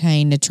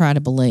entertain to try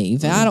to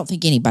believe. I don't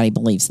think anybody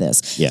believes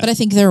this, Yeah. but I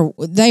think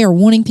they are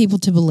wanting people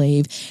to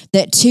believe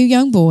that two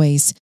young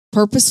boys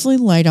purposefully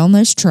laid on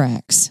those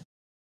tracks,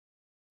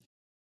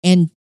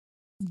 and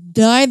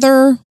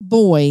neither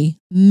boy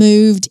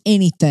moved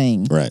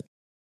anything. Right.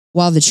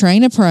 While the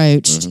train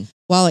approached,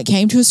 while it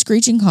came to a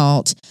screeching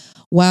halt,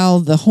 while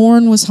the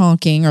horn was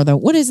honking, or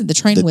the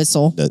train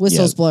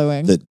whistle's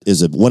blowing. That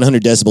is a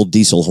 100 decibel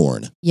diesel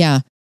horn. Yeah.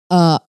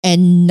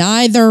 And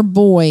neither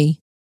boy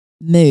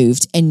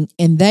moved. And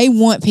they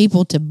want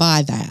people to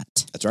buy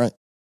that. That's right.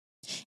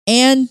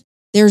 And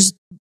there's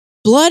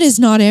blood is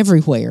not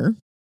everywhere.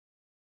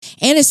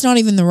 And it's not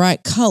even the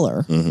right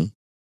color. Mm-hmm.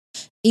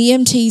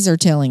 EMTs are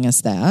telling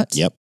us that.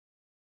 Yep.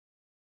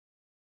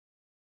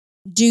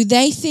 Do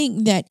they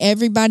think that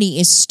everybody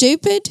is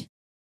stupid,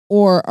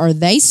 or are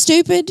they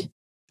stupid,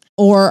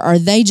 or are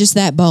they just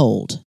that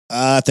bold?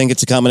 I think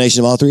it's a combination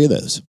of all three of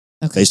those,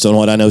 Okay. based on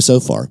what I know so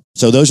far.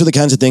 So those are the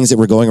kinds of things that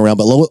were going around.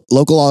 But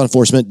local law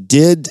enforcement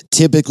did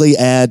typically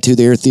add to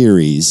their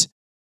theories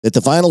that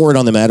the final word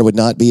on the matter would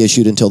not be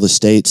issued until the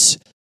state's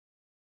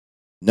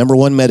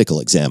 #1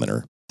 medical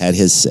examiner had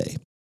his say.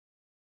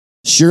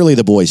 Surely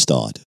the boys'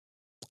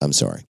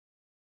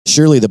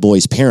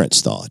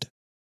 parents thought,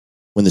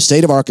 when the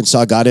state of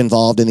Arkansas got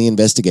involved in the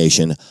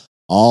investigation,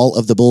 all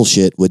of the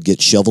bullshit would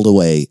get shoveled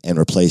away and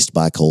replaced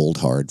by cold,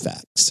 hard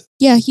facts.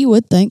 Yeah, you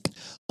would think.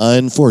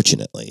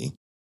 Unfortunately,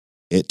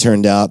 It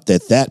turned out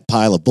that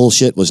pile of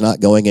bullshit was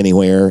not going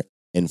anywhere.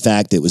 In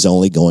fact, it was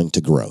only going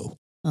to grow.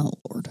 Oh,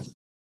 Lord.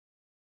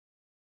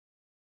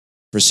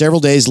 For several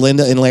days,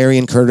 Linda and Larry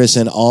and Curtis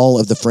and all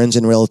of the friends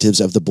and relatives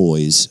of the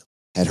boys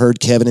had heard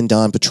Kevin and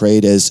Don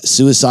portrayed as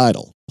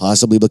suicidal,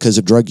 possibly because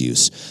of drug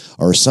use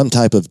or some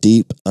type of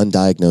deep,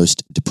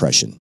 undiagnosed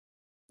depression.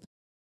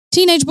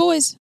 Teenage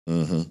boys.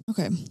 Mm-hmm.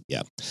 Okay.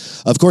 Yeah.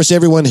 Of course,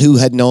 everyone who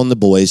had known the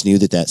boys knew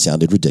that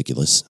sounded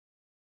ridiculous.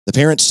 The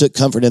parents took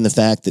comfort in the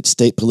fact that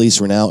state police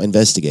were now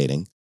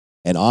investigating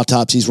and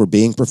autopsies were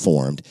being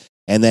performed,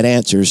 and that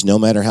answers, no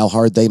matter how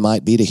hard they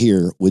might be to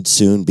hear, would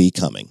soon be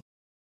coming.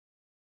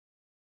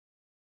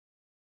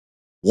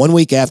 1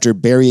 week after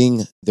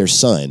burying their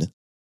son,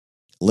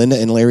 Linda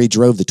and Larry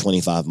drove the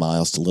 25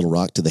 miles to Little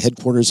Rock to the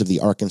headquarters of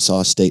the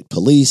Arkansas State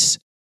Police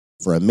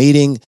for a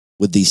meeting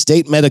with the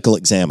state medical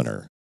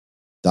examiner,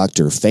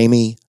 Dr.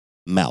 Fahmy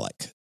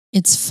Malak.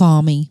 It's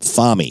Fahmy.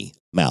 Fahmy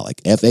Malak.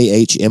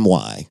 Fahmy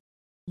Malak.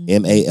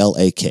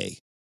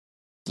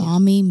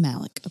 Fahmy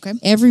Malak. Okay.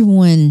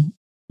 Everyone,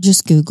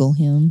 just Google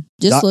him.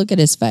 Just look at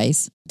his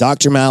face.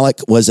 Dr. Malak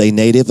was a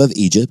native of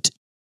Egypt.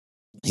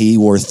 He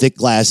wore thick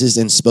glasses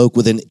and spoke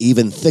with an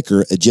even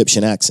thicker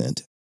Egyptian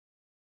accent,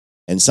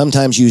 and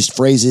sometimes used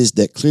phrases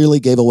that clearly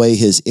gave away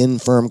his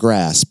infirm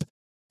grasp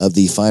of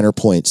the finer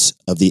points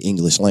of the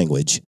English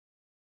language,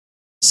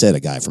 said a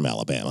guy from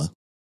Alabama.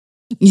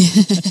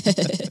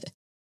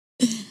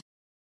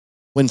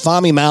 When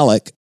Fahmy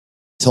Malak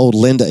told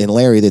Linda and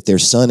Larry that their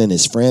son and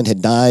his friend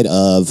had died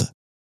of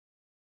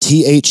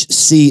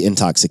THC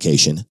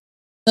intoxication.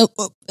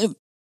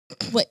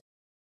 Wait.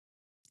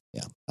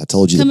 Yeah, I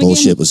told you the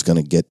bullshit was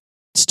going to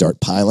start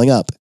piling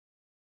up.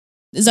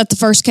 Is that the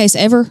first case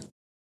ever?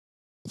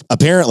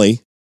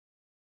 Apparently,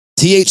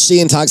 THC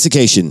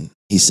intoxication,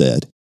 he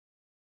said.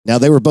 Now,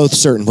 they were both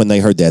certain when they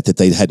heard that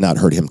they had not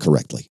heard him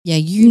correctly. Yeah,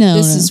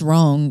 this is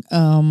wrong.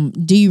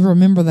 Do you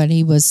remember that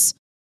he was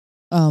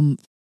on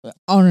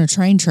a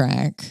train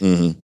track?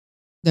 Mm-hmm.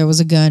 There was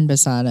a gun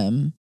beside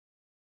him.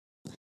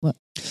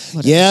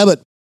 Yeah,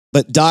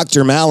 but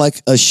Dr.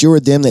 Malak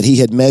assured them that he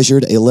had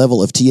measured a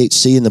level of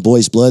THC in the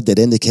boy's blood that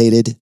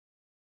indicated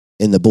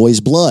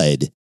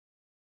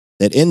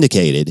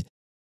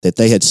that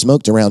they had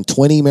smoked around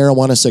 20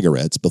 marijuana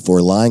cigarettes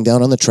before lying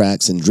down on the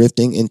tracks and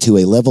drifting into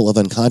a level of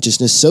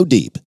unconsciousness so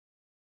deep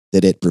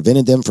that it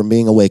prevented them from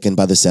being awakened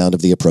by the sound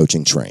of the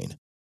approaching train.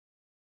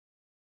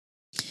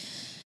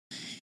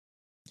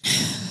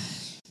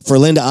 For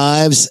Linda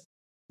Ives,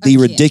 the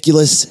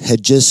ridiculous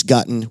had just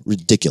gotten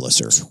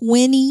ridiculouser.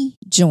 20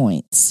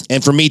 joints.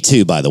 And for me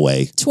too, by the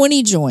way.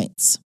 20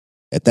 joints.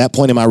 At that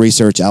point in my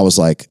research, I was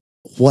like,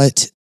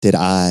 what did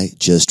I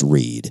just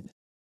read?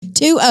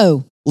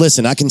 2-0.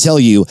 Listen, I can tell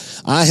you,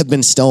 I have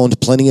been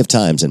stoned plenty of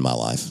times in my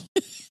life.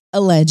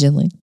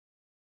 Allegedly.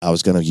 I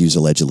was going to use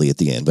allegedly at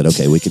the end, but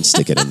okay, we can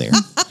stick it in there.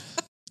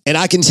 And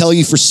I can tell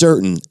you for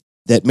certain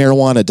that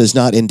marijuana does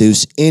not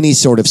induce any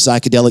sort of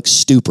psychedelic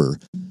stupor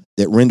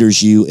that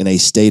renders you in a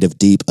state of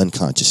deep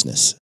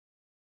unconsciousness.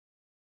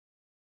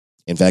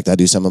 In fact, I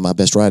do some of my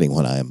best writing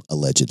when I am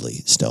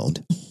allegedly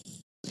stoned.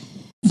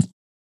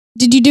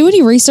 Did you do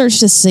any research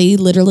to see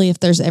literally if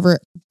there's ever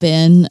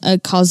been a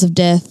cause of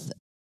death?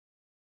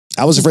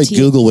 I was afraid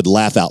Google would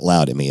laugh out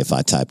loud at me if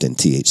I typed in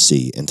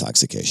THC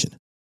intoxication.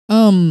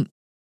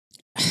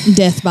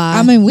 Death by.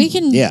 I mean, we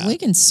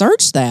can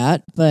search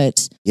that,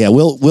 but yeah,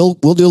 we'll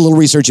do a little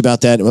research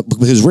about that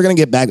because we're going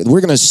to get back.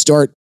 We're going to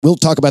start. We'll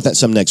talk about that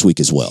some next week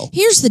as well.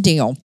 Here's the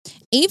deal: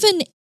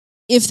 even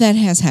if that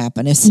has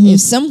happened, if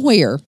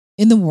somewhere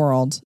in the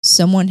world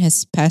someone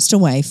has passed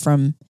away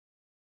from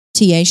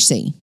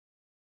THC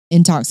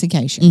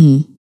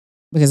intoxication,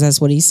 because that's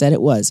what he said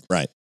it was.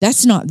 Right.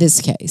 That's not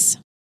this case.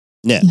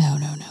 No.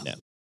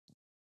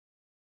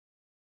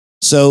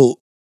 So,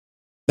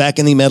 back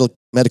in the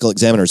medical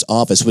examiner's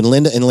office, when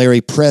Linda and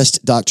Larry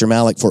pressed Dr.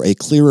 Malak for a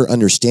clearer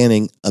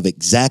understanding of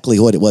exactly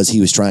what it was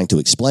he was trying to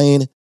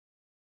explain,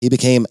 he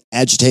became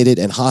agitated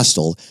and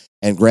hostile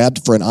and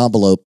grabbed for an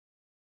envelope.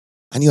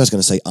 I knew I was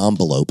going to say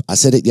envelope. I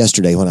said it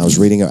yesterday when I was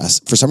reading it.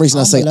 For some reason,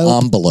 I say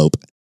envelope.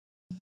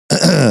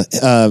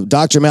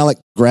 Dr. Malak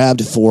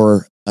grabbed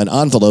for an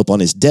envelope on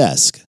his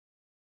desk.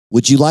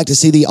 Would you like to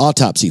see the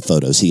autopsy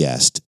photos? He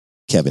asked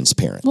Kevin's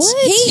parents.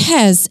 What? He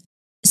has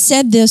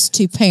said this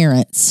to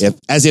parents.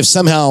 As if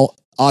somehow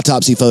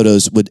autopsy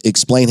photos would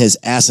explain his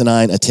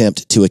asinine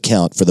attempt to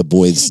account for the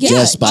boys'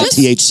 deaths by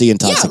THC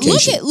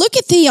intoxication. Yeah, look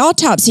at the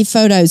autopsy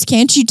photos.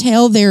 Can't you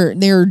tell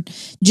they're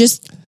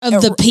just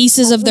of the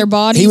pieces of their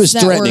bodies? He was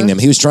threatening them.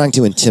 He was trying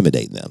to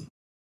intimidate them.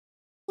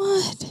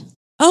 What?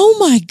 Oh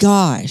my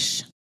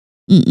gosh.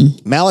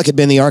 Malak had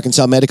been the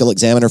Arkansas medical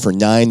examiner for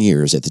 9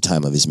 years at the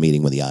time of his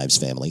meeting with the Ives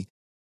family,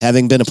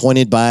 having been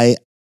appointed by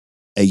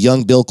a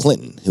young Bill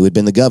Clinton, who had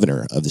been the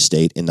governor of the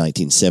state in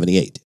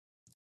 1978.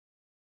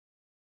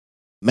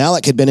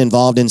 Malak had been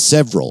involved in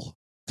several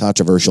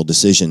controversial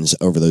decisions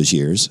over those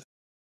years.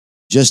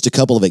 Just a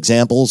couple of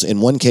examples.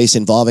 In one case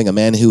involving a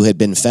man who had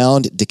been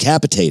found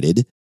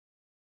decapitated,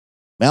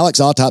 Malak's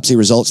autopsy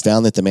results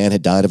found that the man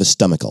had died of a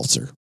stomach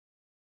ulcer.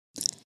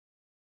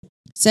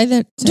 Say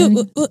that.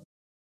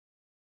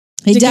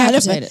 He died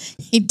of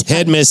it.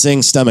 Head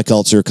missing, stomach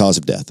ulcer, cause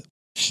of death.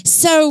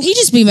 So he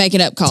just be making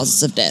up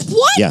causes of death.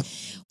 What? Yeah.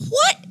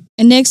 What?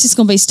 And next it's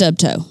going to be stub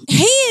toe.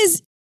 He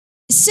is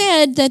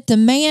said that the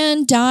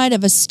man died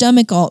of a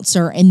stomach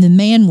ulcer and the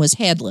man was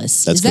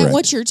headless. That's Is that correct.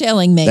 what you're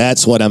telling me?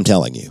 That's what I'm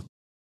telling you.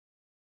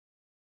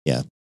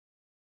 Yeah.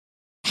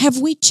 Have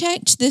we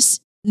checked this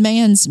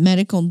man's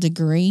medical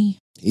degree?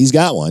 He's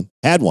got one.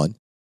 Had one.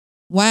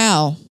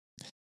 Wow.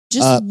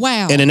 Just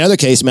wow. In another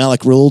case,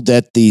 Malik ruled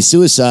that he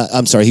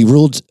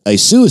ruled a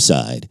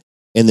suicide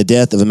in the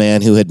death of a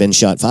man who had been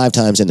shot 5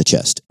 times in the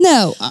chest.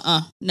 No.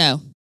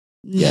 No.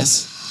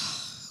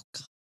 Yes.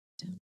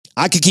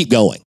 I could keep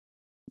going.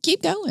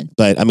 Keep going.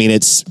 But I mean,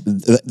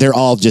 they're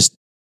all just,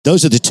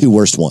 those are the 2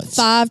 worst ones.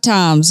 5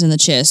 times in the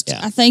chest.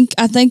 Yeah. I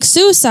think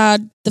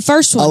suicide, the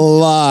first one. A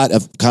lot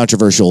of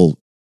controversial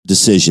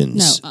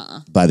decisions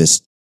No. by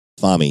this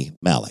Fahmy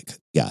Malik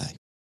guy.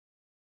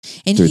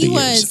 And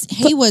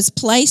he was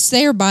placed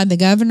there by the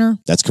governor.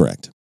 That's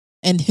correct.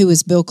 And who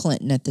was Bill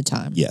Clinton at the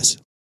time? Yes.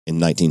 In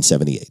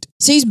 1978.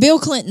 So he's Bill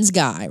Clinton's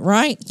guy,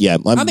 right? Yeah.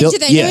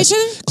 Did they know each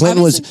other?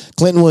 Clinton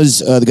was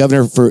the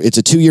governor it's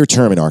a 2-year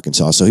term in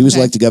Arkansas. So he was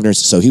elected governor.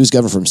 So he was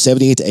governor from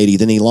 78 to 80.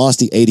 Then he lost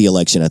the 80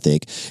 election, I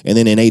think. And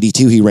then in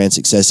 82, he ran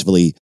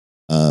successfully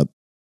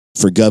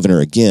for governor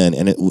again.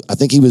 And I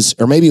think he was,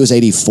 or maybe it was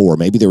 84.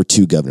 Maybe there were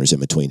 2 governors in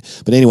between.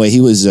 But anyway,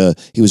 he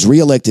was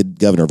reelected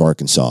governor of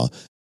Arkansas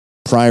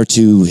prior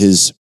to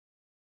his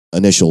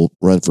initial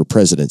run for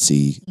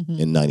presidency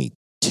in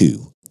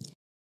 92.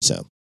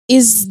 So.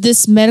 Is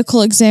this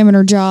medical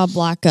examiner job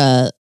like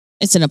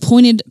it's an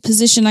appointed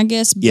position, I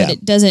guess, but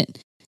it doesn't.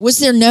 Was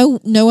there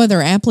no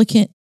other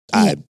applicant?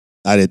 I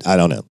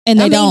don't know. And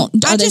they don't.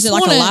 Is it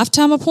like a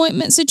lifetime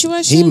appointment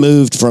situation? He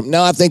moved from.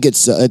 No, I think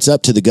it's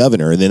up to the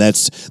governor, and then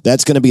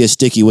that's going to be a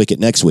sticky wicket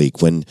next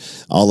week when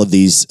all of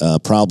these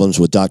problems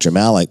with Dr.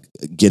 Malik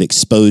get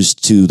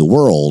exposed to the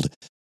world,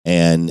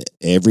 and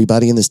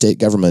everybody in the state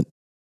government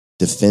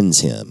defends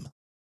him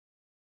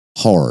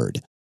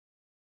hard.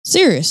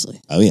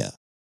 Seriously? Oh yeah.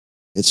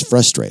 It's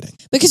frustrating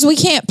because we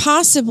can't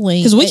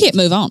possibly can't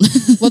move on.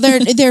 Well,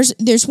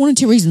 there's 1 or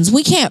 2 reasons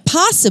we can't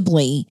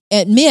possibly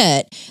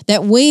admit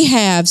that we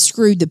have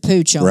screwed the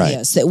pooch on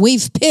this, that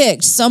we've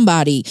picked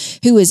somebody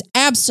who is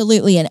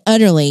absolutely and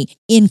utterly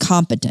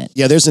incompetent.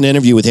 Yeah, there's an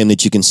interview with him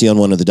that you can see on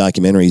one of the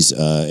documentaries,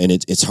 and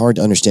it's hard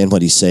to understand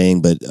what he's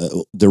saying, but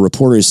the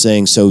reporter is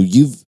saying, so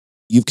you've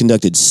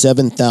conducted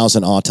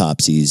 7,000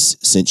 autopsies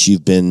since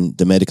you've been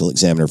the medical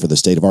examiner for the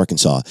state of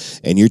Arkansas,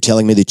 and you're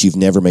telling me that you've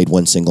never made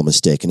one single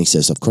mistake. And he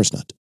says, of course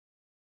not.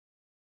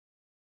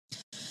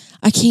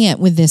 I can't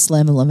with this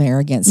level of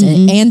arrogance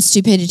and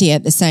stupidity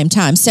at the same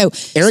time. So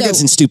arrogance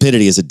and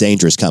stupidity is a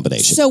dangerous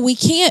combination. So we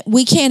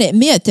can't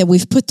admit that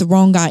we've put the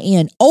wrong guy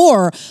in,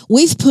 or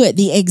we've put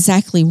the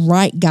exactly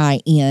right guy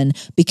in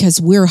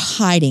because we're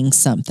hiding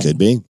something. Could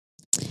be.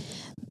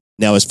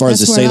 Now, as far as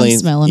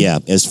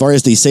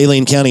the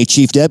Saline County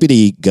Chief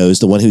Deputy goes,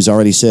 the one who's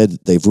already said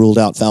they've ruled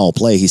out foul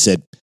play, he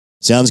said,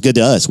 sounds good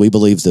to us. We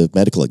believe the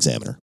medical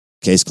examiner.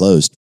 Case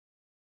closed.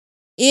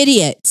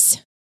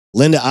 Idiots.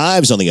 Linda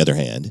Ives, on the other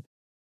hand,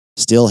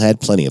 still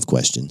had plenty of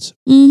questions.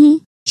 Mm-hmm.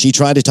 She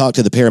tried to talk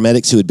to the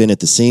paramedics who had been at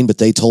the scene, but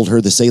they told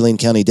her the Saline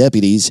County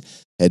deputies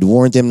had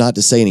warned them not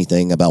to say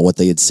anything about what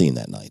they had seen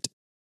that night.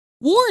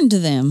 Warned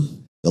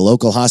them? The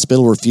local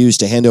hospital refused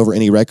to hand over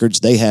any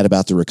records they had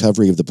about the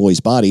recovery of the boys'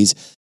 bodies.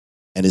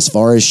 And as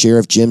far as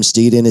Sheriff Jim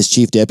Steed and his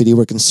chief deputy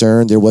were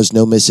concerned, there was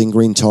no missing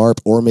green tarp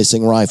or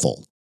missing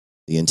rifle.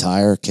 The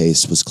entire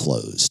case was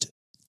closed.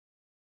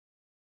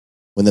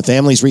 When the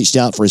families reached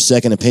out for a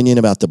second opinion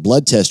about the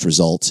blood test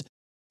results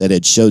that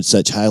had showed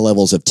such high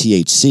levels of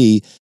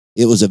THC,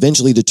 it was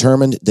eventually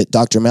determined that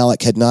Dr.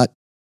 Malik had not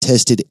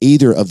tested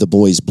either of the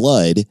boys'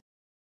 blood.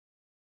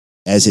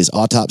 As his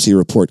autopsy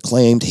report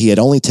claimed, he had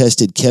only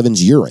tested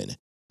Kevin's urine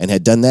and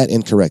had done that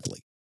incorrectly.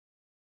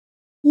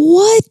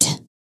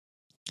 What?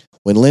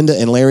 When Linda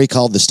and Larry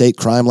called the state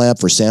crime lab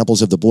for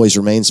samples of the boys'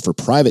 remains for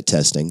private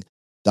testing,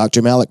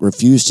 Dr. Malik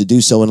refused to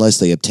do so unless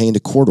they obtained a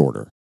court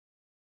order.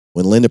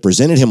 When Linda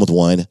presented him with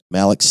one,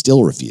 Malik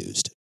still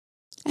refused.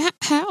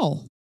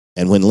 How?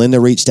 And when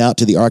Linda reached out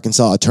to the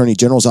Arkansas Attorney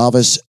General's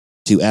office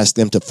to ask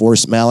them to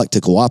force Malik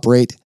to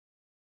cooperate,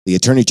 the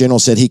Attorney General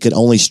said he could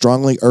only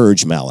strongly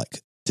urge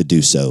Malik to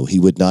do so. He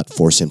would not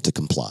force him to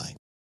comply.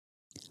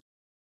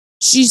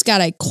 She's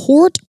got a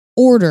court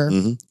order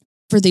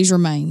for these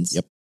remains.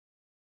 Yep.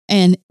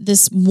 And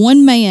this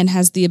one man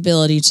has the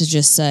ability to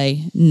just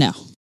say no.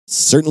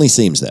 Certainly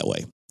seems that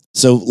way.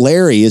 So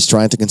Larry is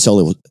trying to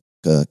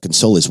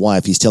console his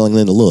wife. He's telling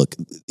Linda, look,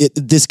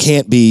 this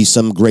can't be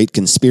some great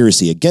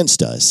conspiracy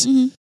against us.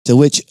 To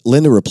which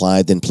Linda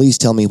replied, then please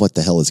tell me what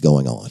the hell is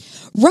going on.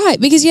 Right,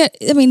 because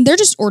they're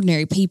just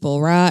ordinary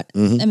people, right?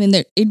 I mean,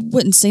 it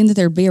wouldn't seem that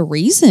there'd be a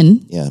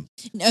reason. Yeah.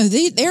 No,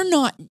 they're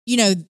not,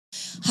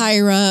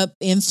 higher up,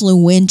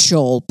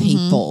 influential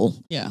people.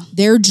 Yeah.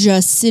 They're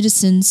just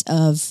citizens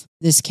of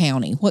this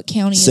county. What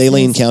county is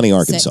Saline this? County,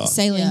 Arkansas.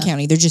 Saline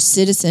County. They're just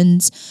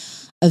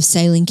citizens of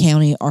Saline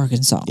County,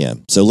 Arkansas. Yeah.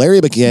 So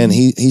Larry began,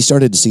 he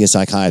started to see a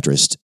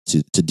psychiatrist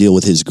to deal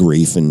with his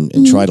grief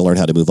and try to learn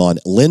how to move on.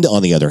 Linda,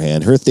 on the other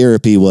hand, her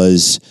therapy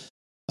was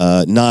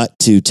not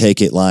to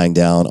take it lying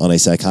down on a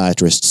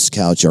psychiatrist's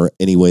couch or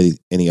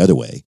any other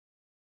way.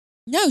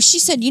 No, she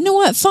said, you know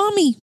what,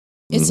 Fami,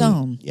 it's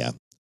on. Yeah.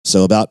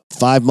 So about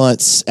 5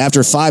 months,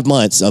 after 5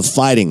 months of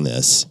fighting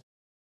this,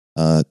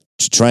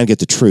 to try and get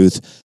the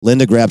truth,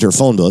 Linda grabbed her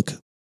phone book.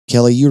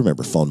 Kelly, you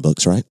remember phone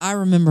books, right? I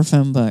remember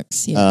phone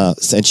books. Yeah.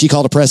 And she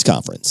called a press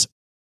conference.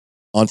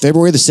 On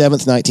February the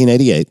 7th,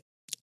 1988,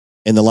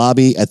 in the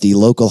lobby at the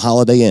local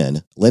Holiday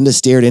Inn, Linda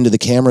stared into the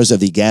cameras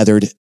of the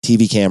gathered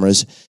TV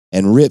cameras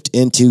and ripped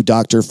into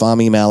Dr.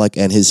 Fahmy Malak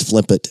and his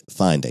flippant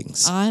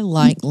findings. I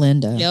like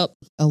Linda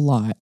a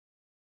lot.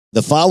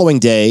 The following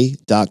day,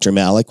 Dr.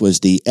 Malak was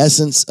the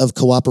essence of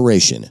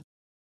cooperation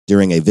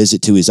during a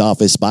visit to his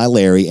office by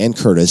Larry and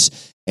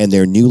Curtis and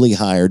their newly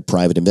hired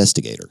private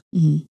investigator.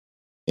 Mm-hmm.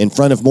 In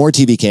front of more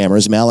TV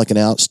cameras, Malak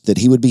announced that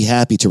he would be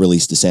happy to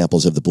release the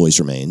samples of the boys'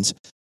 remains,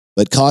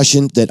 but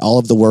cautioned that all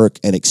of the work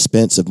and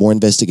expense of more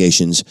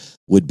investigations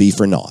would be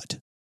for naught.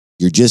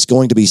 You're just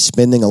going to be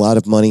spending a lot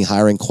of money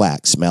hiring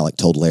quacks, Malak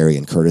told Larry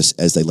and Curtis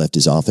as they left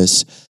his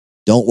office.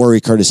 Don't worry,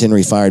 Curtis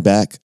Henry fired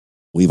back.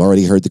 We've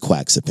already heard the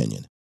quack's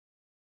opinion.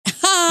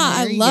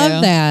 I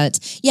love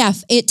that. Yeah,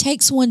 it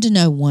takes one to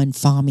know one,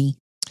 Fahmy.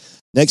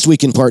 Next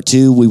week in part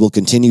 2, we will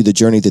continue the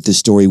journey that this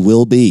story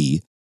will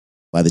be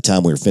by the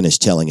time we're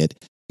finished telling it.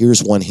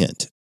 Here's one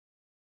hint.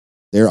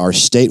 There are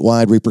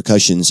statewide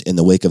repercussions in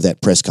the wake of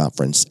that press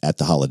conference at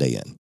the Holiday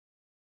Inn.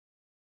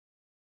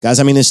 Guys,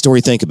 I mean, this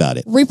story, think about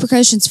it.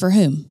 Repercussions for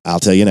whom? I'll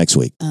tell you next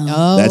week.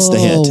 Oh, that's the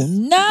hint.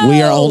 No.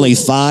 We are only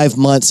 5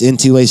 months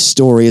into a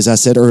story, as I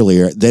said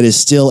earlier, that is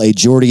still a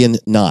Gordian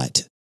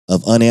knot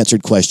of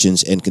unanswered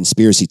questions and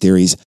conspiracy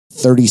theories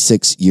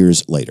 36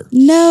 years later.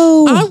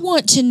 No. I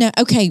want to know,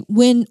 okay,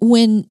 when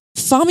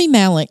Fahmy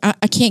Malak,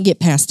 I can't get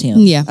past him.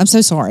 Yeah. I'm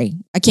so sorry.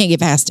 I can't get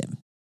past him.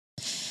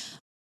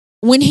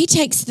 When he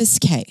takes this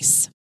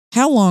case,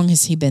 how long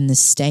has he been the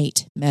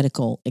state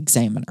medical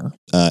examiner?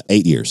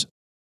 8 years.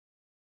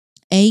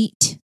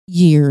 8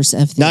 years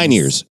of this. 9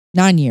 years.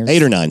 9 years.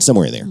 8 or 9,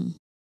 somewhere in there.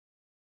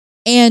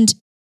 And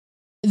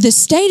the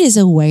state is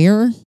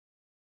aware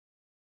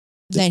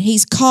that he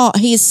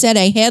has said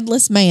a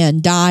headless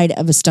man died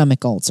of a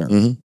stomach ulcer.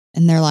 Mm-hmm.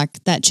 And they're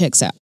like, that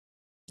checks out.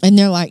 And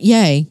they're like,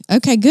 yay.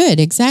 Okay, good.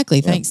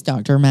 Exactly. Thanks,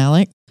 Dr.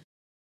 Malak.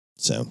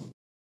 So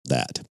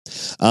that.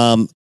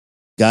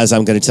 Guys,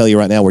 I'm going to tell you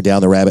right now, we're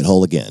down the rabbit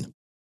hole again.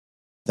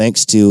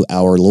 Thanks to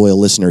our loyal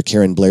listener,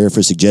 Karen Blair,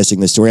 for suggesting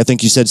this story. I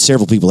think you said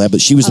several people have,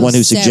 but she was the one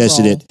who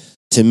suggested it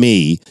to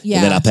me. Yeah.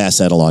 And then I passed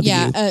that along to you.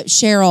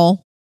 Cheryl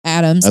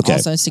Adams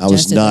also suggested I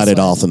was not at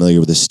all familiar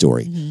with this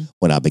story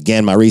when I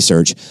began my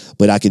research,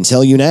 but I can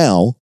tell you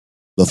now,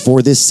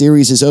 before this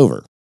series is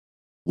over,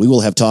 we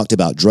will have talked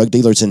about drug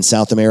dealers in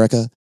South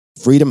America,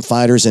 freedom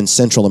fighters in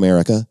Central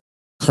America,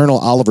 Colonel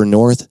Oliver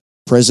North,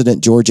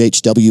 President George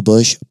H.W.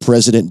 Bush,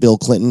 President Bill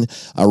Clinton,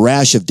 a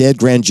rash of dead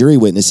grand jury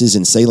witnesses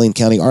in Saline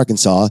County,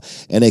 Arkansas,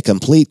 and a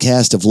complete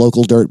cast of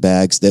local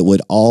dirtbags that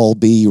would all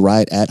be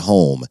right at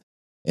home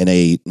in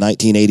a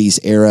 1980s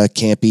era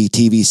campy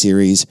TV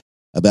series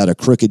about a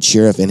crooked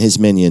sheriff and his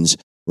minions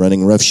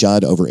running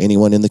roughshod over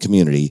anyone in the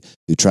community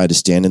who tried to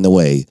stand in the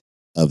way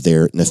of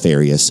their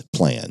nefarious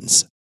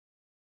plans.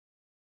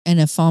 And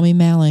a Fahmy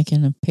Malak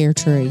and a pear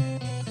tree.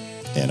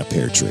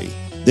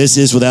 This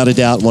is without a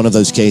doubt one of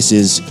those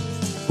cases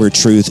where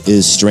truth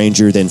is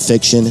stranger than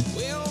fiction.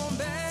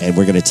 And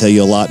we're going to tell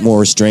you a lot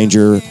more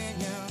stranger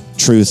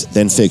truth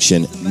than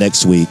fiction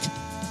next week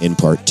in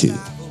part 2.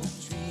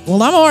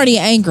 Well, I'm already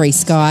angry,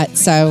 Scott,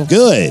 so...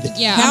 Good.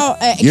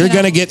 Yeah. You're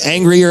going to get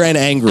angrier and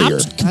angrier.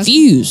 I'm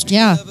confused.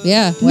 Yeah.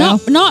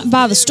 Well, not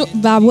by the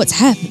by what's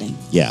happening.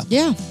 Yeah.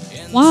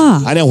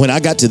 Why? I know when I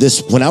got to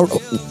this, when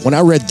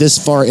I read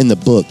this far in the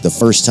book the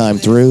first time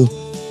through,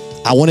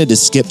 I wanted to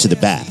skip to the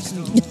back.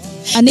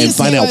 And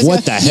find out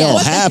what the hell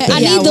happened. I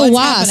need the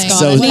why,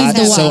 Scott.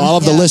 So all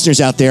of the listeners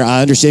out there, I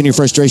understand your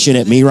frustration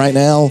at me right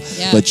now,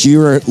 but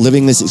you are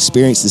living this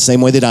experience the same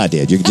way that I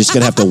did. You're just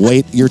going to have to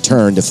wait your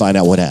turn to find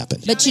out what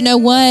happened. But you know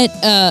what?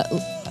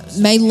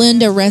 May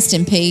Linda rest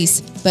in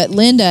peace. But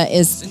Linda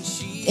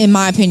is, in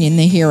my opinion,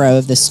 the hero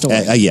of this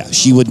story.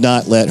 She would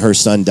not let her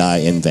son die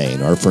in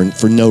vain or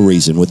for no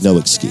reason, with no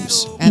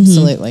excuse.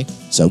 Absolutely.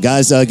 So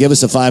guys, give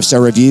us a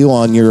 5-star review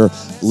on your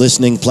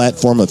listening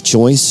platform of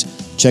choice.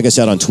 Check us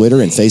out on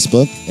Twitter and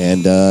Facebook,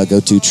 and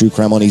go to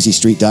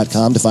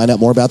truecrimeoneasystreet.com to find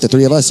out more about the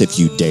three of us if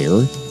you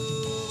dare.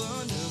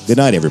 Good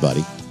night,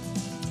 everybody.